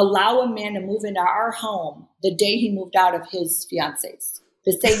allow a man to move into our home the day he moved out of his fiance's.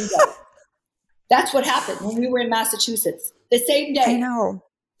 The same day. That's what happened when we were in Massachusetts. The same day. I know.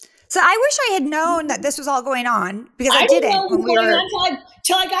 So I wish I had known that this was all going on because I didn't know when we were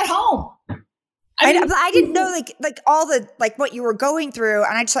until I got home. I didn't know like all the like what you were going through,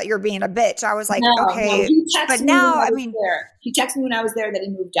 and I just thought you were being a bitch. I was like, okay, but now he texted me when I was there that he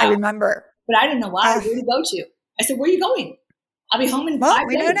moved out. I remember, but I didn't know why. Where did he go to? I said, "Where are you going?" I'll be home in 5 days.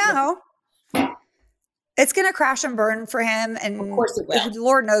 We know now. It's going to crash and burn for him, and of course it will.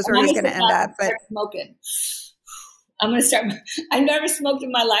 Lord knows where he's going to end up. But smoking. I'm going to start. I've never smoked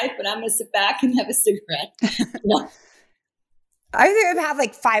in my life, but I'm going to sit back and have a cigarette. No. I think I've had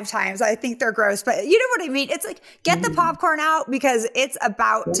like 5 times. I think they're gross, but you know what I mean? It's like, get the popcorn out because it's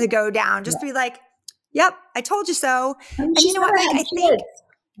about to go down. Just be like, yep, I told you so. And you know what? I think.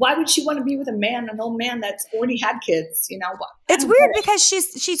 Why would she want to be with an old man that's already had kids? It's weird because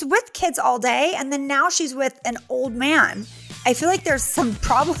she's with kids all day, and then now she's with an old man. I feel like there's some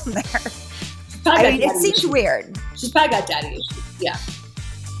problem there. It seems weird. She's probably got daddy issues. Yeah.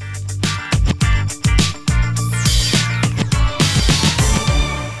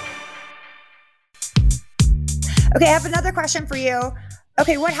 Okay, I have another question for you.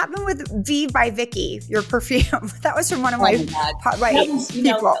 Okay, what happened with Vive by Vicky, your perfume? That was from one of my people. That's why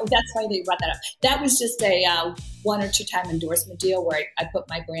they brought that up. That was just a 1 or 2 time endorsement deal where I put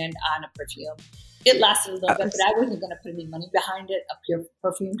my brand on a perfume. It lasted a little bit, but I wasn't going to put any money behind it. A pure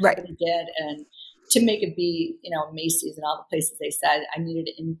perfume company did, and to make it be, Macy's and all the places they said, I needed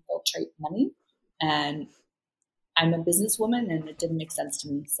to infiltrate money, and I'm a businesswoman, and it didn't make sense to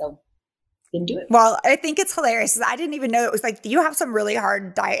me, so. Didn't do it. Well, I think it's hilarious. I didn't even know it was like, you have some really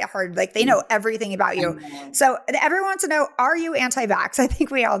hard diet, like they know everything about you. So everyone wants to know, are you anti-vax? I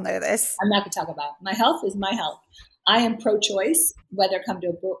think we all know this. I'm not going to talk about it. My health is my health. I am pro-choice, whether it come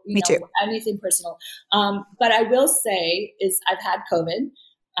to Me too. anything personal. But I will say is I've had COVID.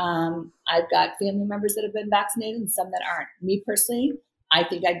 I've got family members that have been vaccinated and some that aren't. Me personally, I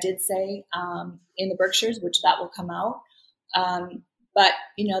think I did say in the Berkshires, which that will come out. But,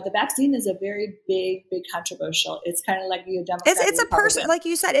 the vaccine is a very big controversial. It's kind of like you Democrat. It's a person, like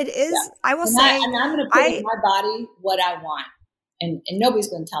you said, it is. Yeah. I will say. I'm going to put in my body what I want. And nobody's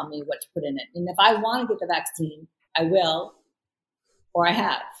going to tell me what to put in it. And if I want to get the vaccine, I will, or I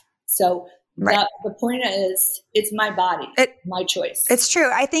have. So right. The point is, it's my body, my choice. It's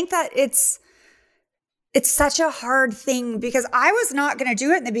true. I think that it's such a hard thing because I was not going to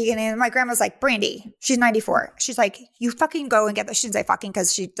do it in the beginning. And my grandma's like, Brandy, she's 94. She's like, you fucking go and get this. She didn't say fucking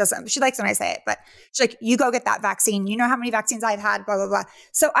because she likes when I say it, but she's like, you go get that vaccine. You know how many vaccines I've had, blah, blah, blah.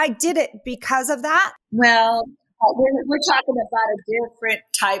 So I did it because of that. Well, we're talking about a different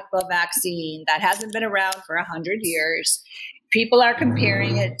type of vaccine that hasn't been around for 100 years. People are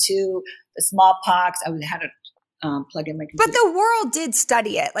comparing it to the smallpox. I had to plug in my computer. But the world did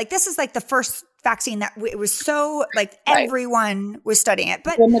study it. Like this is like the first vaccine that it was so like everyone was studying it.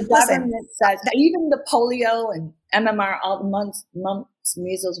 But when the government says even the polio and MMR, all the mumps,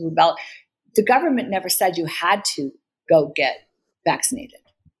 measles, rubella, the government never said you had to go get vaccinated.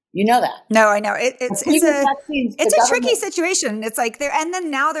 You know that. No, I know. It's a tricky situation. It's like and then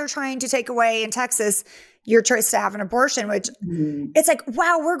now they're trying to take away in Texas your choice to have an abortion, which it's like,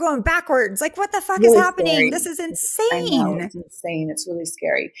 wow, we're going backwards. Like, what the fuck is happening? Scary. This is insane. I know, it's insane. It's really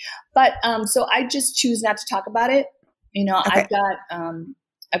scary. But so I just choose not to talk about it. Okay.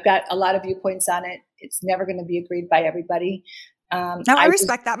 I've got a lot of viewpoints on it. It's never going to be agreed by everybody. No, I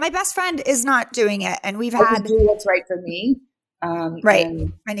respect that. My best friend is not doing it, and we've had do what's right for me.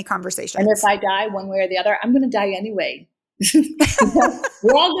 Many conversations. And if I die one way or the other, I'm going to die anyway.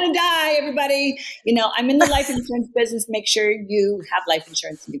 We're all going to die, everybody. I'm in the life insurance business. Make sure you have life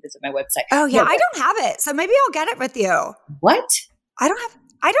insurance and you visit my website. Oh yeah, I don't have it, so maybe I'll get it with you. What? I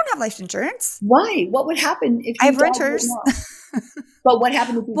don't have life insurance. Why? What would happen if you I have renters? But what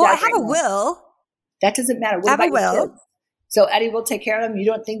happened if you Well, died I have a will. That doesn't matter. What I have a will. So Eddie will take care of them. You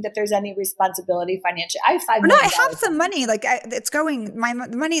don't think that there's any responsibility financially? I have $5 million. No, I have some money. Like it's going.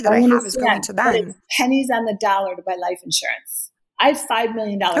 The money that I have is going to them. But it's pennies on the dollar to buy life insurance. I have $5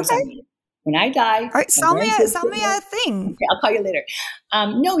 million on me. When I die, all right, sell me a thing. Okay, I'll call you later.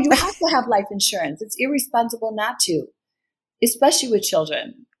 No, you have to have life insurance. It's irresponsible not to, especially with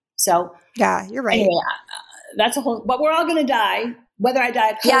children. So yeah, you're right. Anyway, that's a whole. But we're all going to die. Whether I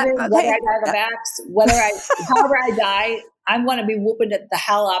die of COVID, whether I die of the vax, however I die. I'm going to be whooping the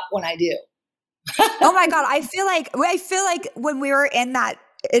hell up when I do. Oh my God. I feel like when we were in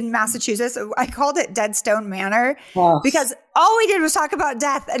Massachusetts, I called it Deadstone Manor because all we did was talk about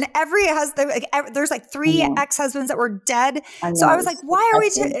death, and every husband, there's like 3 ex-husbands that were dead. So I was like, why are we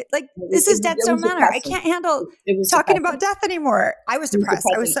this is Deadstone Manor. I can't handle talking about death anymore. I was depressed.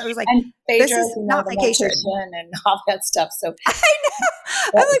 I was like, this is not vacation and all that stuff. So I know.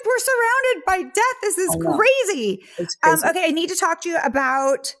 I'm like, we're surrounded by death. This is crazy. It's crazy. Okay. I need to talk to you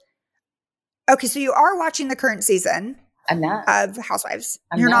about, okay. So you are watching the current season. I'm not. Of Housewives.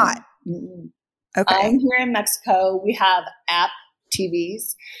 You're not. Okay. I'm here in Mexico. We have app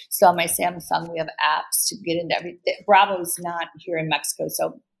TVs. So on my Samsung, we have apps to get into everything. Bravo's not here in Mexico,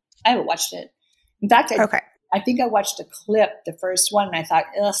 so I haven't watched it. In fact, I think I watched a clip, the first one, and I thought,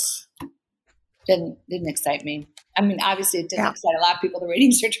 ugh, didn't excite me. I mean, obviously it didn't excite a lot of people. The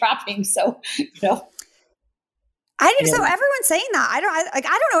ratings are dropping, so I think so. Everyone's saying that. I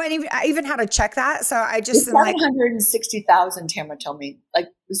don't know even how to check that. So I just 760,000. Tamara told me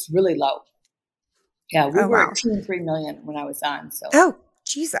it's really low. Yeah, we were at 2.3 million when I was on. So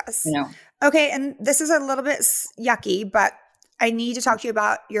Jesus. Okay, and this is a little bit yucky, but I need to talk to you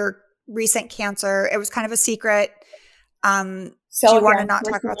about your recent cancer. It was kind of a secret. Do you want to not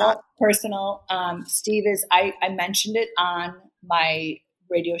talk about that? Personal. Steve I mentioned it on my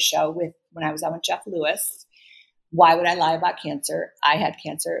radio show when I was on with Jeff Lewis. Why would I lie about cancer? I had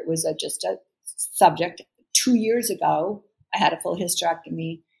cancer. It was just a subject. 2 years ago, I had a full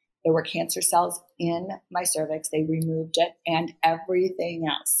hysterectomy. There were cancer cells in my cervix. They removed it and everything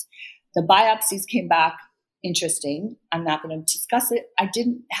else. The biopsies came back interesting. I'm not going to discuss it. I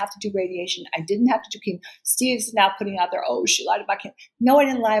didn't have to do radiation. I didn't have to do chemo. Steve's now putting out there, she lied about cancer. No, I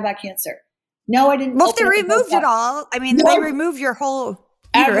didn't lie about cancer. No, I didn't. Well, if they removed it all, I mean, they removed your whole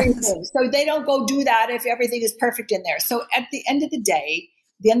uterus. Everything. So they don't go do that if everything is perfect in there. So at the end of the day,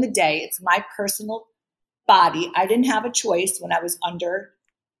 it's my personal body. I didn't have a choice when I was under,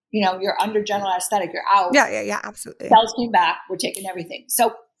 you're under general anesthetic, you're out. Yeah, absolutely. Cells came back, we're taking everything.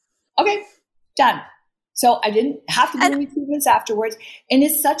 So, okay, done. So I didn't have to do any treatments afterwards. And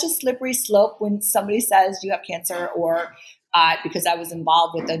it's such a slippery slope when somebody says you have cancer or because I was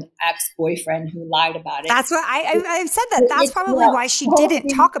involved with an ex-boyfriend who lied about it. That's what I've said that. That's probably why she didn't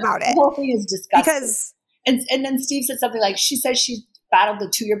talk about it. The whole thing is disgusting. Because and then Steve said something like, she said she battled the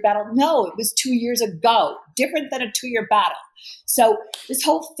 2-year battle. No, it was 2 years ago. Different than a 2-year battle. So this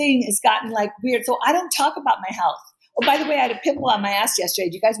whole thing has gotten like weird. So I don't talk about my health. Oh, by the way, I had a pimple on my ass yesterday.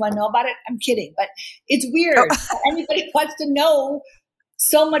 Do you guys want to know about it? I'm kidding, but it's weird. Anybody wants to know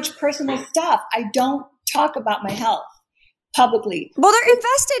so much personal stuff. I don't talk about my health publicly. Well, they're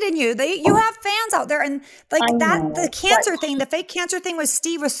invested in you. You have fans out there, and like that. The cancer thing, the fake cancer thing, was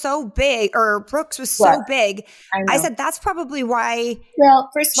Steve was so big, or Brooks was so big. I said that's probably why. Well,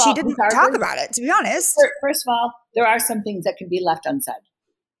 first of all, she didn't talk about it. To be honest, first of all, there are some things that can be left unsaid.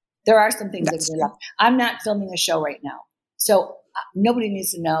 There are some things that can be left. I'm not filming a show right now, so nobody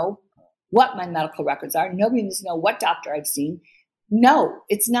needs to know what my medical records are. Nobody needs to know what doctor I've seen. No,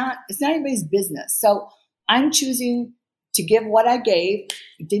 it's not. It's not anybody's business. So I'm choosing to give what I gave.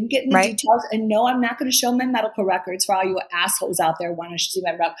 Didn't get into details. And no, I'm not going to show my medical records for all you assholes out there wanting to see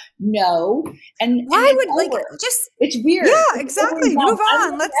my medical. No. And why would it's weird. Yeah, exactly. Move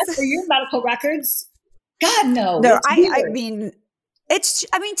on. Let's for your medical records. God, no. No, I mean,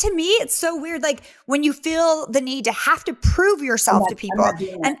 to me, it's so weird. Like when you feel the need to have to prove yourself to people.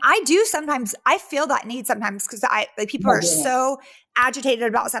 And I do sometimes, I feel that need sometimes because people are so agitated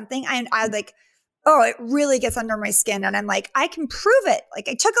about something. And I like, oh, it really gets under my skin. And I'm like, I can prove it. Like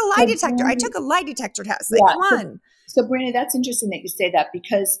I took a lie detector. I took a lie detector test. Like, come on. So Brandy, that's interesting that you say that,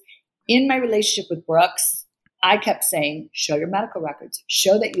 because in my relationship with Brooks, I kept saying, show your medical records,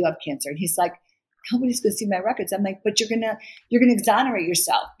 show that you have cancer. And he's like, nobody's going to see my records. I'm like, but you're going to exonerate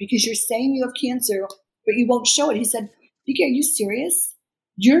yourself because you're saying you have cancer, but you won't show it. He said, Vicky, are you serious?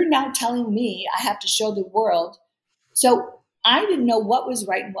 You're now telling me I have to show the world. So I didn't know what was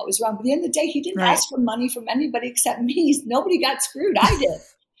right and what was wrong. But at the end of the day, he didn't ask for money from anybody except me. Nobody got screwed. I did.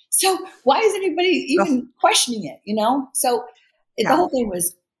 So why is anybody even questioning it? So the whole thing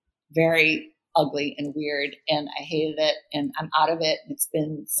was very ugly and weird, and I hated it, and I'm out of it. It's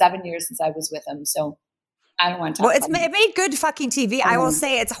been 7 years since I was with him, so I don't want to talk about it. It made good fucking TV. I will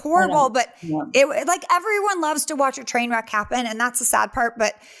say it's horrible, but it like everyone loves to watch a train wreck happen, and that's the sad part.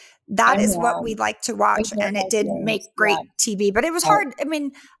 But that is what we like to watch, and it did make great TV. But it was hard. I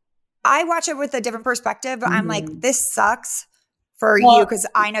mean, I watch it with a different perspective. Mm-hmm. I'm like, this sucks for you because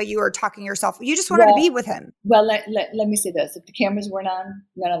I know you were talking yourself. You just wanted to be with him. Well, let me say this. If the cameras weren't on,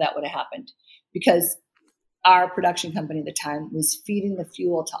 none of that would have happened, because our production company at the time was feeding the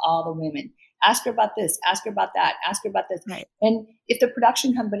fuel to all the women. Ask her about this. Ask her about that. Ask her about this. Right. And if the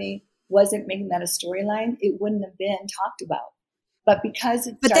production company wasn't making that a storyline, it wouldn't have been talked about. But because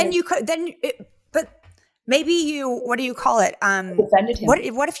it but maybe you, what do you call it? Defended him.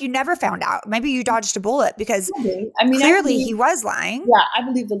 What if you never found out? Maybe you dodged a bullet because clearly he was lying. Yeah, I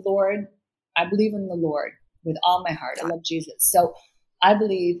believe the Lord. I believe in the Lord with all my heart. I love Jesus. So I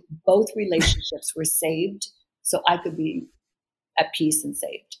believe both relationships were saved so I could be at peace and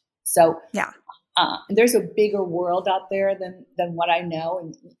saved. So there's a bigger world out there than what I know.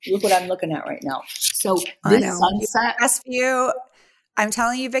 And look what I'm looking at right now. So this sunset. Best view. I'm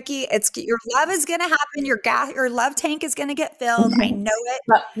telling you, Vicky, your love is going to happen. Your love tank is going to get filled. I know it.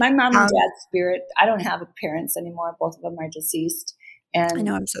 But my mom and dad's spirit, I don't have parents anymore. Both of them are deceased. And I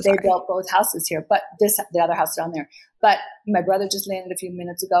know, I'm so sorry. They built both houses here, but the other house down there. But my brother just landed a few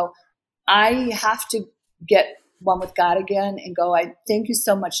minutes ago. I have to get one with God again and go, I thank you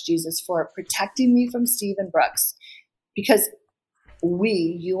so much, Jesus, for protecting me from Steve and Brooks, because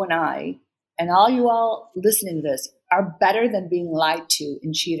you and I, and all you all listening to this, are better than being lied to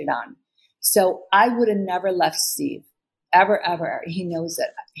and cheated on. So I would have never left Steve, ever, ever. He knows it.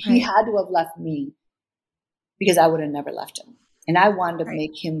 He had to have left me because I would have never left him. And I wanted to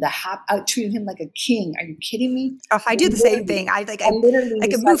make him I treated him like a king. Are you kidding me? Oh, I do the same thing. I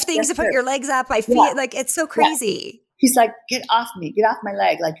could move things to put your legs up. I feel like it's so crazy. Yeah. He's like, get off me, get off my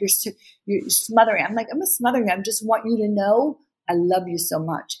leg. Like you're smothering. I'm like, I'm not smothering. I just want you to know I love you so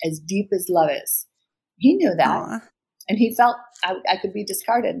much, as deep as love is. He knew that. Aww. And he felt I could be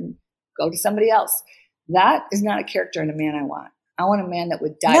discarded and go to somebody else. That is not a character in a man I want. I want a man that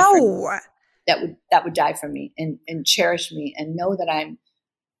would die for me. That would die for me and cherish me and know that I'm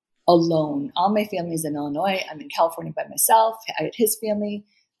alone. All my family's in Illinois. I'm in California by myself. I had his family.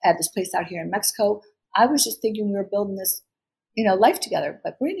 I had this place out here in Mexico. I was just thinking we were building this, life together.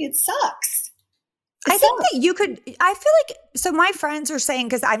 But Brandy, it sucks. I think that you could, I feel like, so my friends are saying,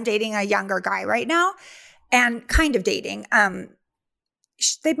 because I'm dating a younger guy right now and kind of dating,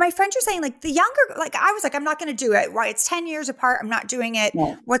 my friends are saying like the younger, like I was like, I'm not going to do it. Why? It's 10 years apart. I'm not doing it.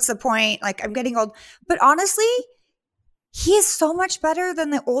 No. What's the point? Like I'm getting old. But honestly, he is so much better than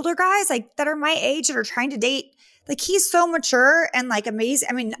the older guys like that are my age that are trying to date. Like he's so mature and like amazing.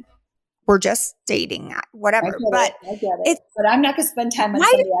 I mean, we're just dating, whatever. I get it. But I'm not going to spend time with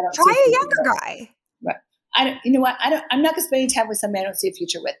somebody I don't try a younger guy. Right. You know what? I'm not going to spend any time with somebody I don't see a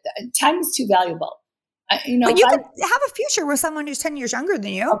future with. Time is too valuable. But you could have a future with someone who's 10 years younger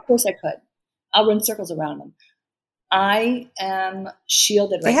than you. Of course I could. I'll run circles around them. I am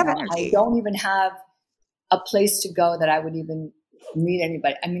shielded right now. Energy. I don't even have a place to go that I would even meet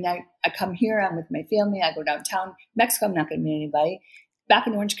anybody. I mean, I come here, I'm with my family, I go downtown. Mexico, I'm not going to meet anybody. Back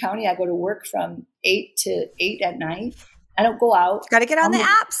in Orange County, I go to work from 8 to 8 at night. I don't go out. Got to get on the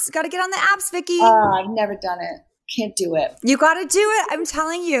apps. Got to get on the apps, Vicky. I've never done it. Can't do it. You got to do it. I'm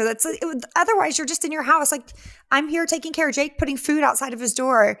telling you. Otherwise, you're just in your house. Like I'm here taking care of Jake, putting food outside of his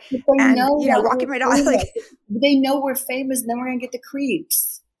door, and walking my dog. Like they know we're famous, and then we're gonna get the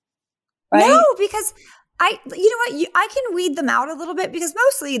creeps. Right? No, because I can weed them out a little bit because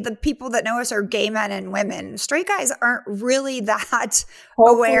mostly the people that know us are gay men and women. Straight guys aren't really that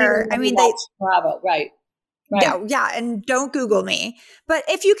aware. I mean, they Bravo, right? Yeah, and don't Google me. But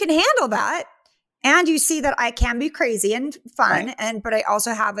if you can handle that. And you see that I can be crazy and fun, right. But I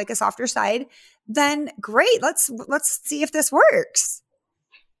also have like a softer side, then great. Let's see if this works.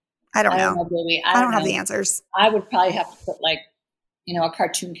 I don't know. Baby. I don't have the answers. I would probably have to put like, a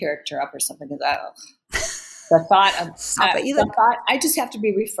cartoon character up or something. The thought of I just have to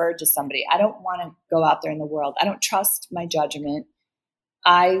be referred to somebody. I don't want to go out there in the world. I don't trust my judgment.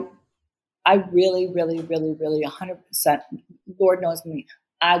 I really, really, really, really 100%, Lord knows me,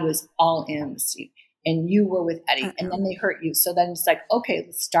 I was all in, Steve, and you were with Eddie, and then they hurt you. So then it's like, okay,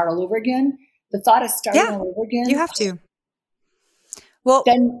 let's start all over again. The thought of starting all over again. You have to. Well,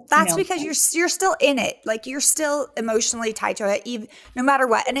 then that's because you're still in it. Like you're still emotionally tied to it, even no matter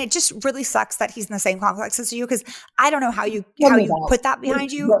what. And it just really sucks that he's in the same complex as you because I don't know how you put that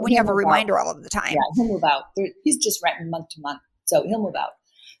behind you when you have a reminder all of the time. Yeah, he'll move out. He's just renting month to month, so he'll move out.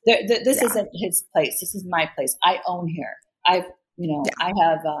 This isn't his place. This is my place. I own here. I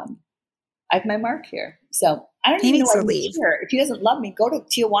have my mark here. So I don't even know why he's here. If he doesn't love me, go to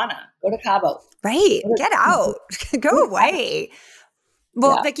Tijuana, go to Cabo. Right. Get out. Go away.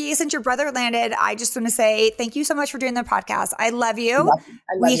 Well, Vicky, since your brother landed, I just want to say thank you so much for doing the podcast. I love you.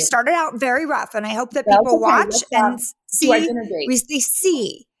 We started out very rough, and I hope that people watch and see. They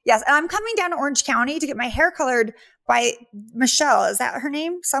see. Yes. And I'm coming down to Orange County to get my hair colored by Michelle. Is that her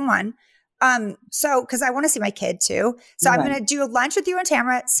name? Someone. So, cause I want to see my kid too. So I'm going to do a lunch with you and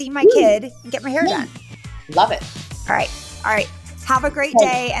Tamara, see my kid and get my hair done. Love it. All right. Have a great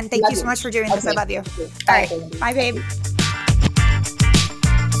day. And thank you so much for doing this. I love you. All right. Bye, babe.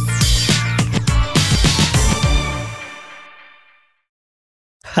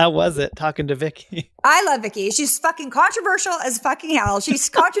 How was it talking to Vicky? I love Vicky. She's fucking controversial as fucking hell. She's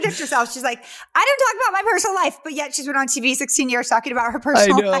contradicts herself. She's like, I don't talk about my personal life, but yet she's been on TV 16 years talking about her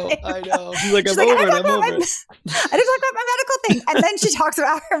personal life. I know. She's like, I'm over it. I don't talk about my medical thing. And then she talks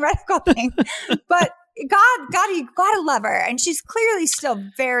about her medical thing. But God, you gotta love her. And she's clearly still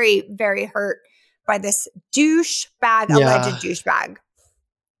very, very hurt by this alleged douchebag.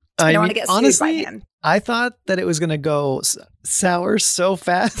 I don't want to get sued by him. I thought that it was going to go sour so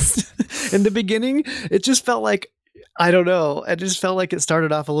fast in the beginning. It just felt like, I don't know. I just felt like it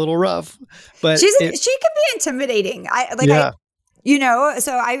started off a little rough, but she can be intimidating.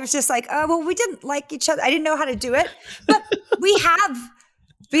 So I was just like, oh, well, we didn't like each other. I didn't know how to do it, but we have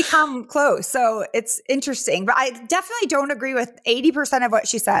become close. So it's interesting, but I definitely don't agree with 80% of what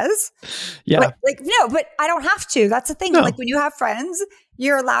she says. Yeah. But I don't have to. That's the thing. No. Like when you have friends,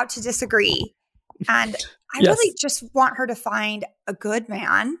 you're allowed to disagree. And I really just want her to find a good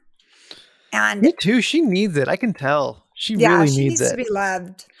man. And me too. She needs it. I can tell. She really needs it. To be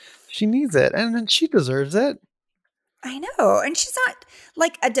loved. She needs it. And she deserves it. I know. And she's not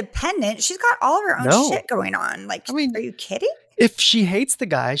like a dependent. She's got all of her own shit going on. Like, I mean, are you kidding? If she hates the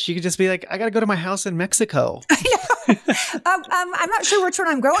guy, she could just be like, I got to go to my house in Mexico. I know. I'm not sure which one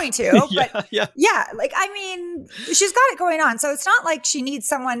I'm going to, but I mean, she's got it going on. So it's not like she needs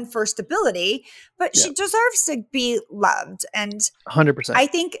someone for stability, but she deserves to be loved. And 100%. I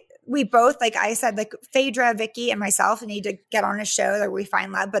think we both, like I said, like Phaedra, Vicky, and myself need to get on a show that we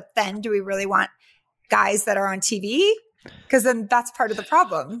find love. But then do we really want guys that are on TV? Because then that's part of the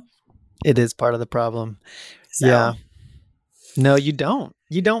problem. It is part of the problem. So. Yeah. No, you don't.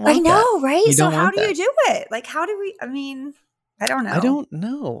 You don't want that. I know, right? So how do you do it? Like, how do we, I mean, I don't know. I don't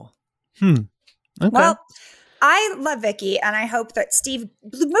know. Okay. Well, I love Vicky, and I hope that Steve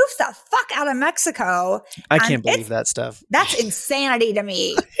moves the fuck out of Mexico. I can't believe that stuff. That's insanity to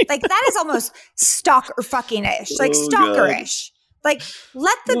me. Like, that is almost stalker fucking-ish. Like, stalkerish. Like,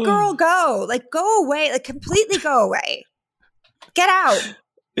 let the girl go. Like, go away. Like, completely go away. Get out.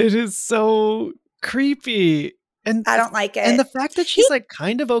 It is so creepy. And I don't like it. And the fact that she's like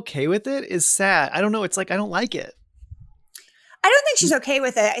kind of okay with it is sad. I don't know. It's like, I don't like it. I don't think she's okay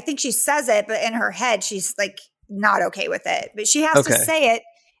with it. I think she says it, but in her head, she's like not okay with it. But she has to say it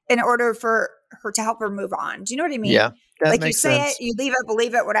in order for her to help her move on. Do you know what I mean? Yeah. Like, you say it, you leave it,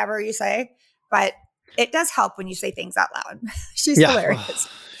 believe it, whatever you say. But it does help when you say things out loud. She's hilarious.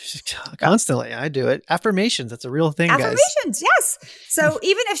 Constantly. I do it. Affirmations. That's a real thing, guys. Affirmations, yes. So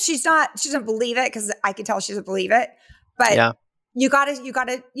even if she doesn't believe it, because I can tell she doesn't believe it, but you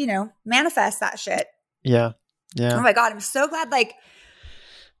gotta, manifest that shit. Yeah. Yeah. Oh my God. I'm so glad. Like,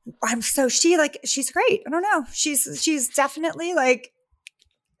 she's great. I don't know. She's definitely like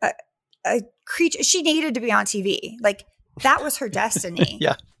a creature. She needed to be on TV. Like, that was her destiny.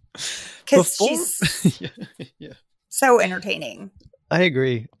 Yeah. Because she's so entertaining. I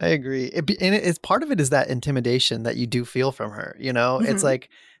agree. It's part of it is that intimidation that you do feel from her. It's like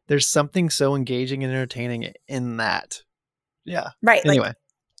there's something so engaging and entertaining in that. Yeah. Right. Anyway. Like,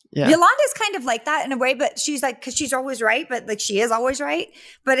 yeah. Yolanda's kind of like that in a way, but she's like, because she's always right, but like she is always right.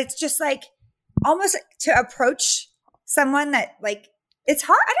 But it's just like almost to approach someone that like, it's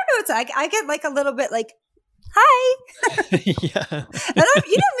hard. I don't know. It's like, I get like a little bit like, hi. Yeah. And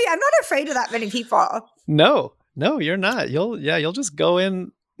I'm not afraid of that many people. No, you're not. You'll just go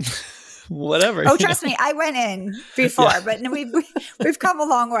in whatever. Oh, trust me. I went in before, but we've come a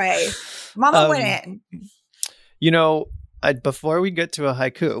long way. Mama went in. Before we get to a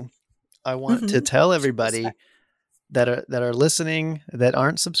haiku, I want to tell everybody that are listening, that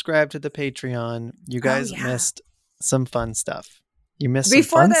aren't subscribed to the Patreon, you guys missed some fun stuff. You missed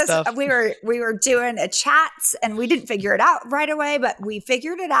before some fun this stuff. we were doing a chat and we didn't figure it out right away, but we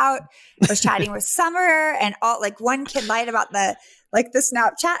figured it out. I was chatting with Summer, and one kid lied about the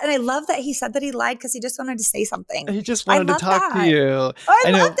Snapchat, and I love that he said that he lied because he just wanted to say something. He just wanted to talk to you.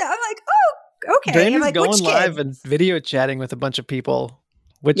 I loved it. I'm like, oh, okay. Brandon's like, going live and video chatting with a bunch of people,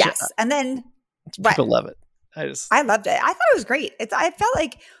 which and then people love it. I loved it. I thought it was great. I felt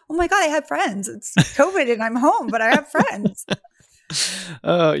like, oh my God, I have friends. It's COVID and I'm home, but I have friends.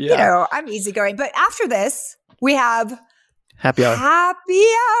 Oh yeah. I'm easygoing. But after this, we have happy hour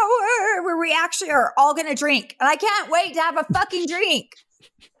where we actually are all going to drink, and I can't wait to have a fucking drink.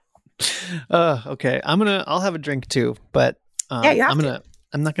 Okay. I'll have a drink too, but you have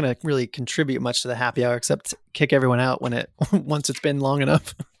I'm not gonna really contribute much to the happy hour except kick everyone out once it's been long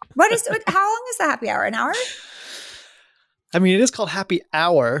enough. How long is the happy hour? An hour? I mean, it is called happy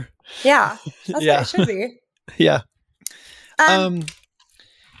hour. Yeah, that's what it should be. Yeah. All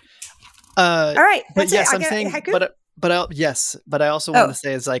right. But yes, I'm saying, but I also want to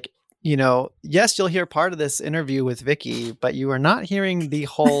say is like, yes, you'll hear part of this interview with Vicky, but you are not hearing the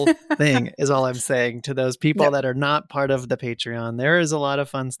whole thing is all I'm saying to those people that are not part of the Patreon. There is a lot of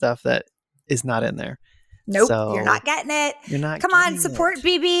fun stuff that is not in there. Nope, so you're not getting it. You're not. Come on, support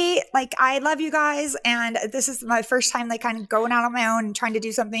BB. Like, I love you guys, and this is my first time like kind of going out on my own and trying to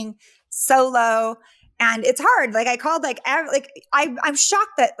do something solo. And it's hard. Like, I called, I'm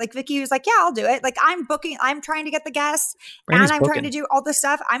shocked that like Vicky was like, yeah, I'll do it. Like, I'm trying to get the guests, and I'm trying to do all this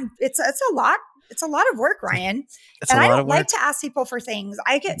stuff. It's a lot. It's a lot of work, Ryan. And I don't like to ask people for things.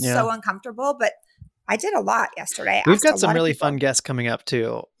 I get so uncomfortable, but I did a lot yesterday. We've got some really fun guests coming up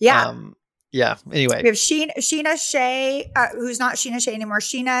too. Yeah. Yeah. Anyway, we have Sheena Shea, who's not Sheena Shea anymore.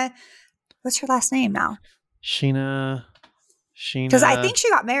 Sheena, what's her last name now? Sheena. Because I think she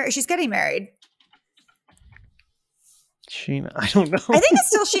got married. She's getting married. Sheena, I don't know. I think it's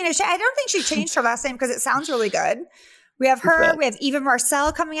still Sheena Shea. I don't think she changed her last name because it sounds really good. We have her. We have Eva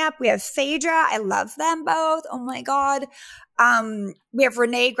Marcel coming up. We have Phaedra. I love them both. Oh my God. We have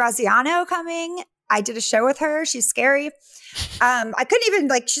Renee Graziano coming. I did a show with her. She's scary. I couldn't even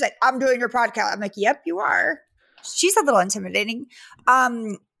she's like, I'm doing your podcast. I'm like, yep, you are. She's a little intimidating.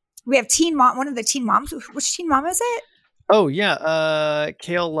 We have Teen Mom, one of the Teen Moms. Which Teen Mom is it? Oh yeah.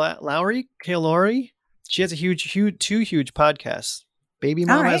 Kale Lowry. She has two huge podcasts. Baby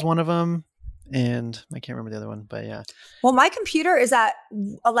Mom has one of them, and I can't remember the other one, but yeah. Well, my computer is at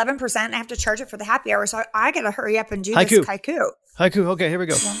 11%. I have to charge it for the happy hour, so I got to hurry up and do this haiku. Haiku. Okay, here we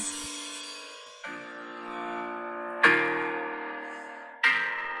go. Yeah.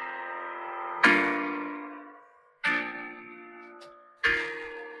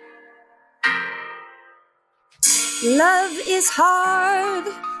 Love is hard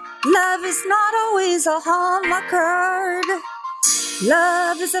Love is not always a Hallmark card.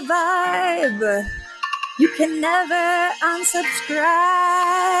 Love is a vibe. You can never unsubscribe.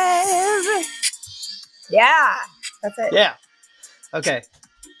 Yeah, that's it. Yeah. Okay.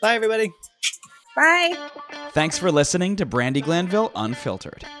 Bye, everybody. Bye. Thanks for listening to Brandi Glanville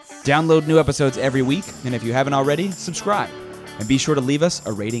Unfiltered. Download new episodes every week, and if you haven't already, subscribe. And be sure to leave us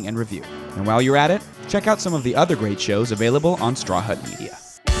a rating and review. And while you're at it, check out some of the other great shows available on Straw Hut Media.